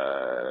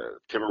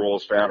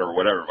Timberwolves fan or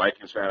whatever,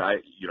 Vikings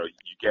fan, you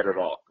get it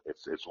all.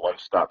 It's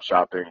one-stop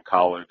shopping,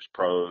 college,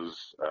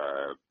 pros,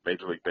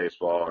 Major League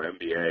Baseball,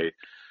 NBA.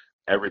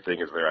 Everything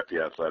is there at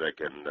The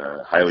Athletic, and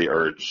highly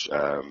urge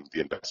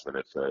the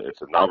investment.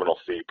 It's a nominal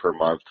fee per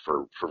month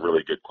for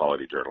really good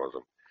quality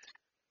journalism.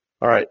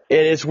 All right. And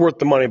it's worth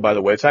the money, by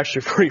the way. It's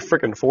actually pretty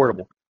freaking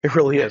affordable. It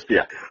really is.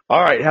 Yeah.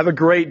 All right. Have a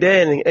great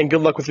day, and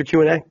good luck with your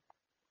Q&A. All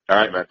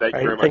right, man. Thank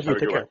you very much. Thank you.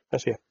 Take care. I'll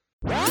see you.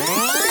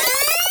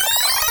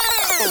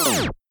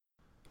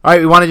 All right,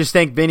 we want to just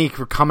thank Vinny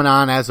for coming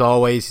on, as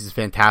always. He's a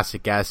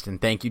fantastic guest. And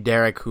thank you,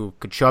 Derek, who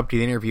could show up to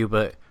the interview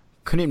but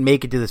couldn't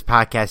make it to this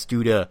podcast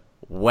due to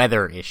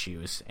weather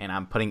issues. And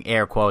I'm putting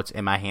air quotes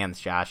in my hands,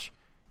 Josh.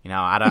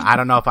 I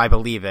don't know if I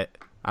believe it.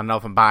 I don't know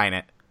if I'm buying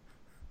it.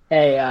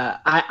 Hey,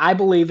 I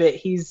believe it.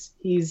 He's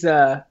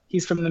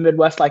from the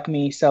Midwest like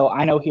me, so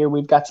I know here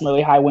we've got some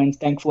really high winds.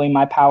 Thankfully,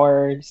 my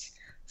power's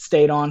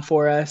stayed on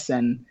for us,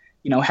 and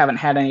haven't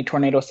had any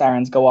tornado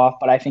sirens go off.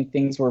 But I think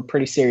things were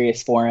pretty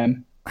serious for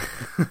him.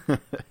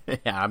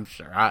 Yeah, I'm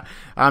sure.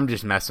 I'm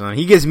just messing with him.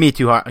 He gives me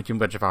too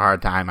much of a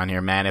hard time on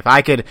here, man. If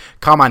I could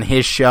come on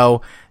his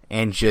show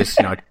and just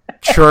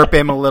chirp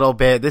him a little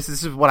bit, this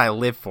is what I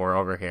live for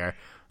over here.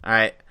 All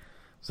right.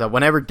 So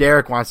whenever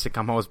Derek wants to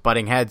come host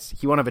Butting Heads,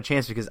 he won't have a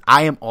chance because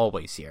I am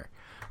always here.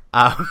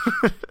 All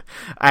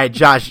right,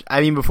 Josh,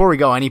 before we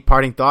go, any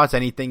parting thoughts?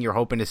 Anything you're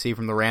hoping to see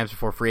from the Rams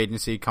before free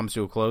agency comes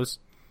to a close?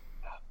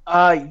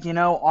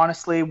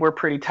 Honestly, we're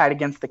pretty tight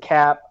against the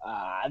cap.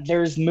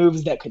 There's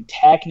moves that could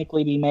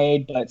technically be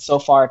made, but so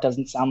far it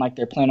doesn't sound like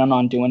they're planning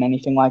on doing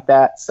anything like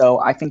that. So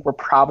I think we're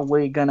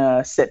probably going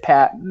to sit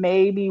pat.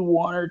 Maybe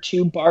one or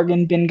two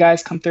bargain bin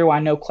guys come through.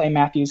 I know Clay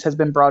Matthews has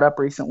been brought up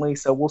recently,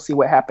 so we'll see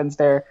what happens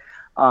there.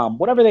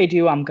 Whatever they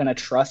do, I'm going to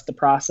trust the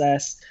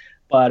process.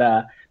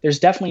 But there's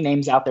definitely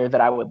names out there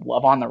that I would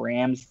love on the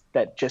Rams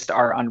that just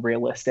are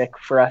unrealistic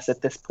for us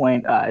at this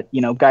point.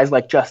 Guys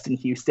like Justin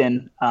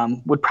Houston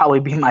would probably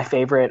be my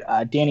favorite.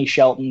 Danny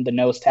Shelton, the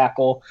nose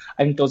tackle.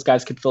 I think those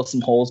guys could fill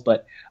some holes,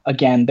 but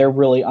again, they're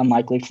really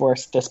unlikely for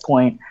us at this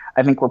point.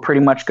 I think we're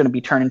pretty much going to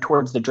be turning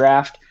towards the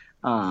draft.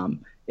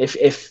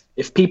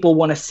 If people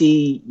want to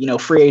see,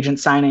 free agent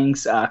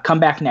signings, come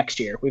back next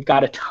year. We've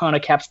got a ton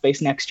of cap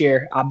space next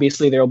year.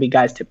 Obviously, there will be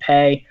guys to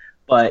pay,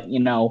 but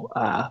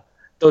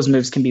those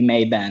moves can be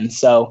made then.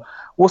 So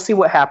we'll see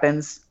what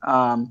happens.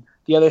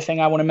 The other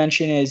thing I want to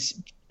mention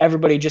is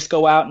everybody just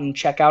go out and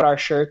check out our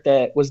shirt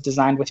that was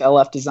designed with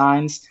LF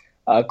Designs.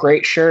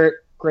 Great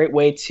shirt, great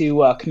way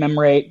to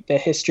commemorate the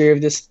history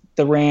of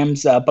the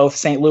Rams, both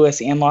St.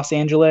 Louis and Los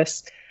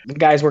Angeles. The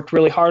guys worked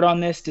really hard on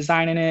this,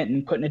 designing it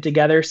and putting it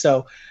together.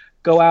 So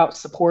go out,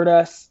 support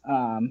us,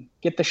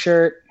 get the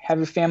shirt, have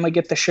your family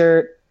get the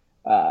shirt.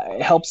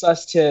 It helps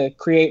us to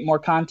create more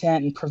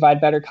content and provide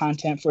better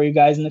content for you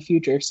guys in the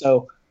future.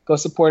 So go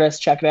support us,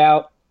 check it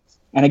out,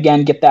 and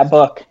again, get that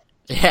book.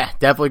 Yeah,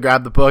 definitely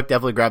grab the book.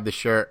 Definitely grab the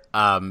shirt.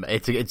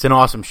 It's an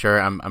awesome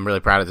shirt. I'm really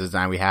proud of the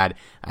design we had.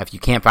 If you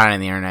can't find it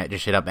on the internet,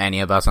 just hit up any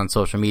of us on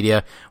social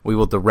media. We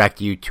will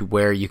direct you to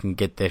where you can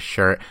get this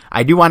shirt.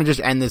 I do want to just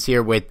end this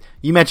here with,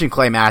 you mentioned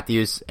Clay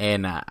Matthews,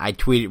 and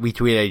we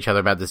tweeted at each other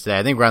about this today.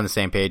 I think we're on the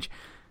same page.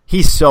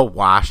 He's so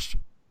washed,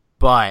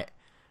 but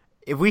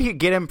if we could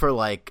get him for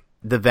like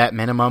the vet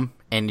minimum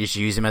and just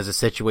use him as a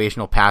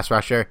situational pass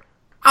rusher,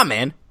 I'm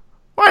in.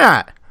 Why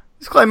not?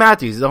 It's Clay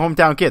Matthews. He's a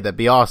hometown kid. That'd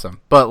be awesome.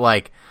 But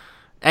like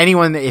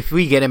if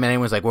we get him and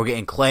anyone's like, we're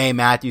getting Clay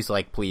Matthews,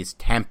 like please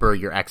temper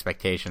your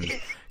expectations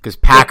because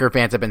Packer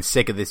fans have been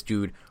sick of this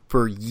dude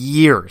for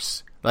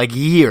years. Like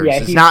years.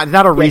 Yeah, it's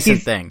not a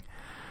recent thing.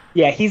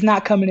 Yeah, he's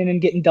not coming in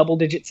and getting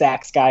double-digit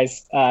sacks,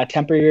 guys.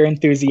 Temper your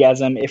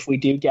enthusiasm if we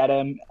do get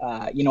him.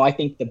 I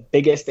think the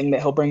biggest thing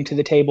that he'll bring to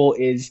the table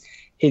is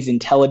his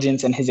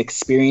intelligence and his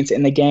experience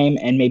in the game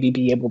and maybe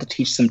be able to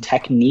teach some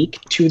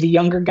technique to the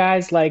younger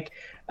guys like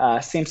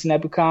Samson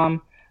Ebukam.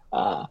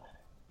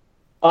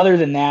 Other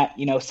than that,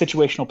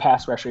 situational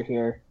pass rusher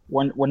here.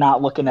 We're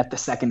not looking at the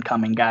second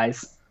coming,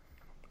 guys.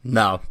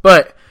 No,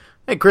 but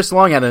hey, Chris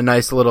Long had a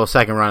nice little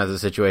second run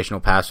as a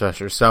situational pass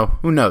rusher, so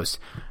who knows?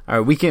 All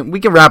right, we can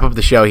wrap up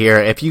the show here.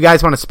 If you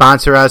guys want to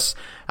sponsor us,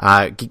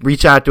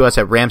 reach out to us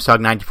at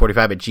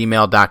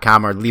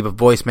ramstalk1945@gmail.com or leave a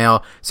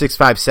voicemail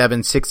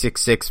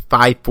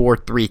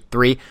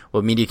 657-666-5433.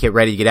 We'll Media Kit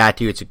ready to get at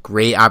you. It's a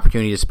great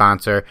opportunity to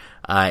sponsor.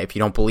 If you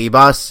don't believe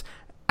us,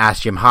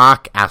 ask Jim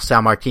Hawk, ask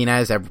Sal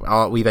Martinez.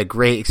 We've had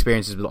great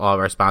experiences with all of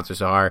our sponsors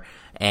so far,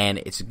 and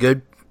it's a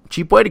good,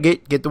 cheap way to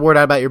get the word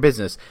out about your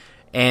business.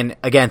 And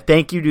again,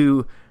 thank you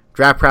to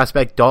draft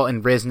prospect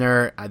Dalton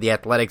Risner, the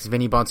Athletics'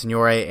 Vinny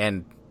Bonsignore,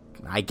 and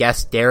I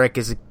guess Derek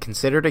is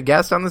considered a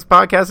guest on this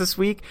podcast this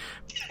week.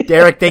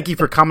 Derek, thank you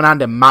for coming on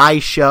to my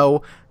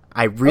show.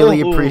 I really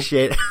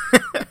appreciate it.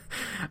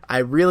 I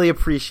really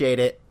appreciate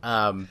it.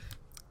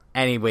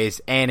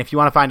 Anyways, and if you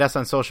want to find us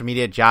on social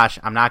media, Josh,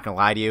 I'm not going to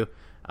lie to you.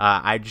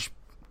 I just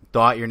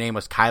thought your name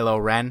was Kylo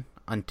Ren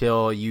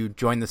until you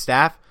joined the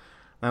staff.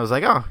 And I was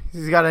like, oh,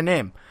 he's got a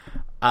name.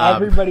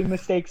 Everybody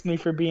mistakes me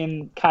for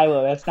being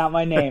Kylo. That's not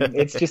my name.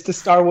 It's just a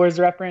Star Wars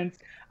reference.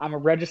 I'm a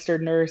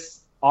registered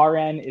nurse.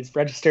 RN is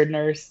registered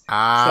nurse. So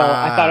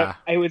I thought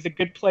it was a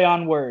good play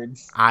on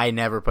words. I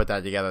never put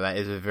that together. That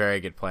is a very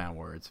good play on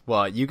words.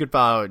 Well, you could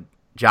follow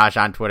Josh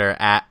on Twitter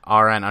at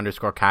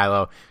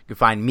RN_Kylo. You can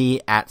find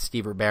me at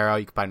Steve Ribeiro.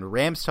 You can find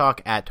Rams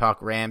Talk at Talk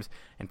Rams,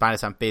 and find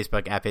us on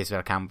Facebook at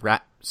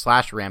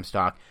facebook.com/Rams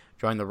Talk.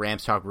 Join the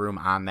Rams Talk room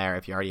on there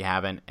if you already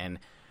haven't. And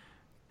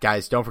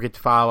guys, don't forget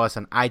to follow us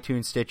on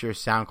iTunes, Stitcher,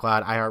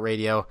 SoundCloud,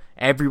 iHeartRadio,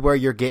 everywhere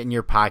you're getting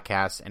your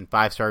podcasts, and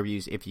 5-star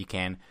reviews if you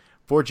can.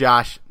 For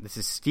Josh, this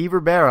is Steve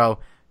Ribeiro.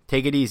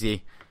 Take it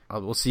easy.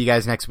 We'll see you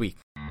guys next week.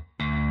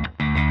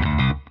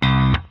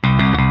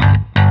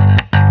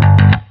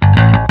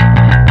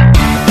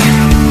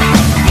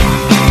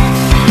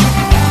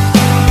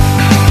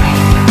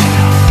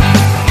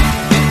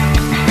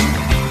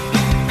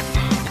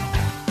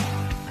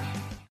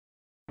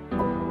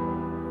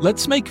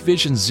 Let's make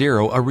Vision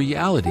Zero a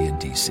reality in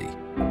D.C.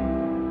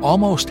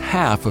 Almost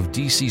half of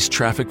D.C.'s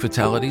traffic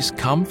fatalities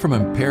come from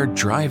impaired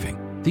driving.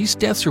 These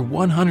deaths are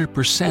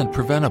 100%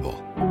 preventable.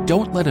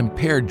 Don't let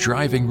impaired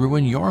driving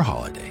ruin your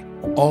holiday.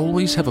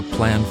 Always have a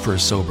plan for a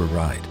sober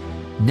ride.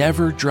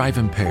 Never drive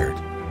impaired.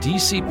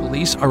 D.C.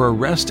 police are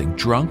arresting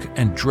drunk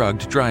and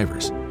drugged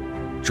drivers.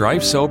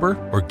 Drive sober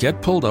or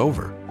get pulled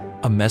over.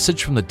 A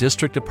message from the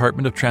District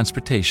Department of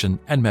Transportation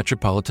and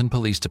Metropolitan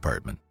Police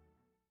Department.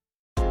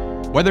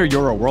 Whether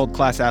you're a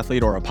world-class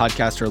athlete or a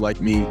podcaster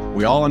like me,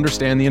 we all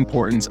understand the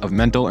importance of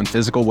mental and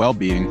physical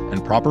well-being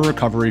and proper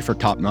recovery for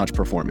top-notch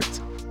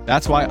performance.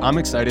 That's why I'm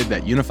excited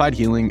that Unified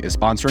Healing is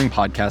sponsoring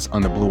podcasts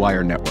on the Blue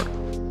Wire Network.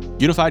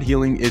 Unified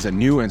Healing is a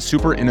new and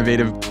super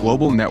innovative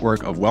global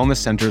network of wellness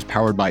centers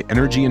powered by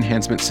Energy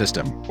Enhancement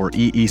System, or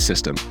EE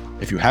System.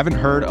 If you haven't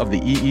heard of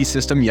the EE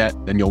System yet,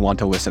 then you'll want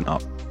to listen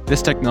up.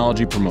 This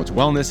technology promotes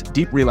wellness,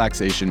 deep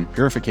relaxation,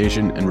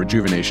 purification, and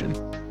rejuvenation.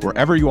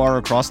 Wherever you are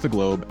across the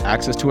globe,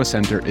 access to a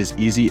center is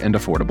easy and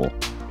affordable.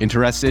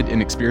 Interested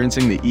in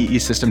experiencing the EE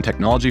System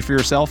technology for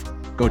yourself?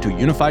 Go to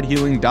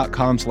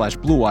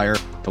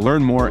unifiedhealing.com/bluewire to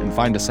learn more and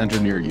find a center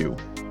near you.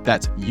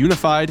 That's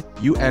unified,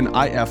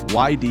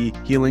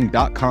 UNIFYD,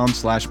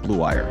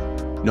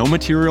 healing.com/bluewire. No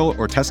material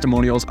or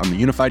testimonials on the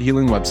Unified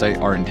Healing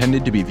website are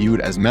intended to be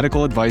viewed as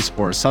medical advice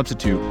or a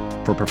substitute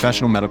for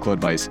professional medical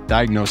advice,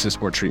 diagnosis,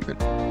 or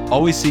treatment.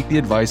 Always seek the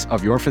advice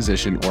of your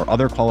physician or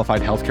other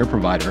qualified healthcare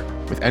provider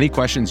with any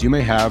questions you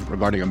may have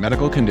regarding a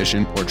medical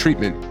condition or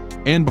treatment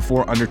and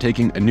before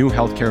undertaking a new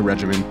healthcare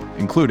regimen,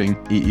 including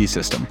EE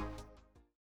System.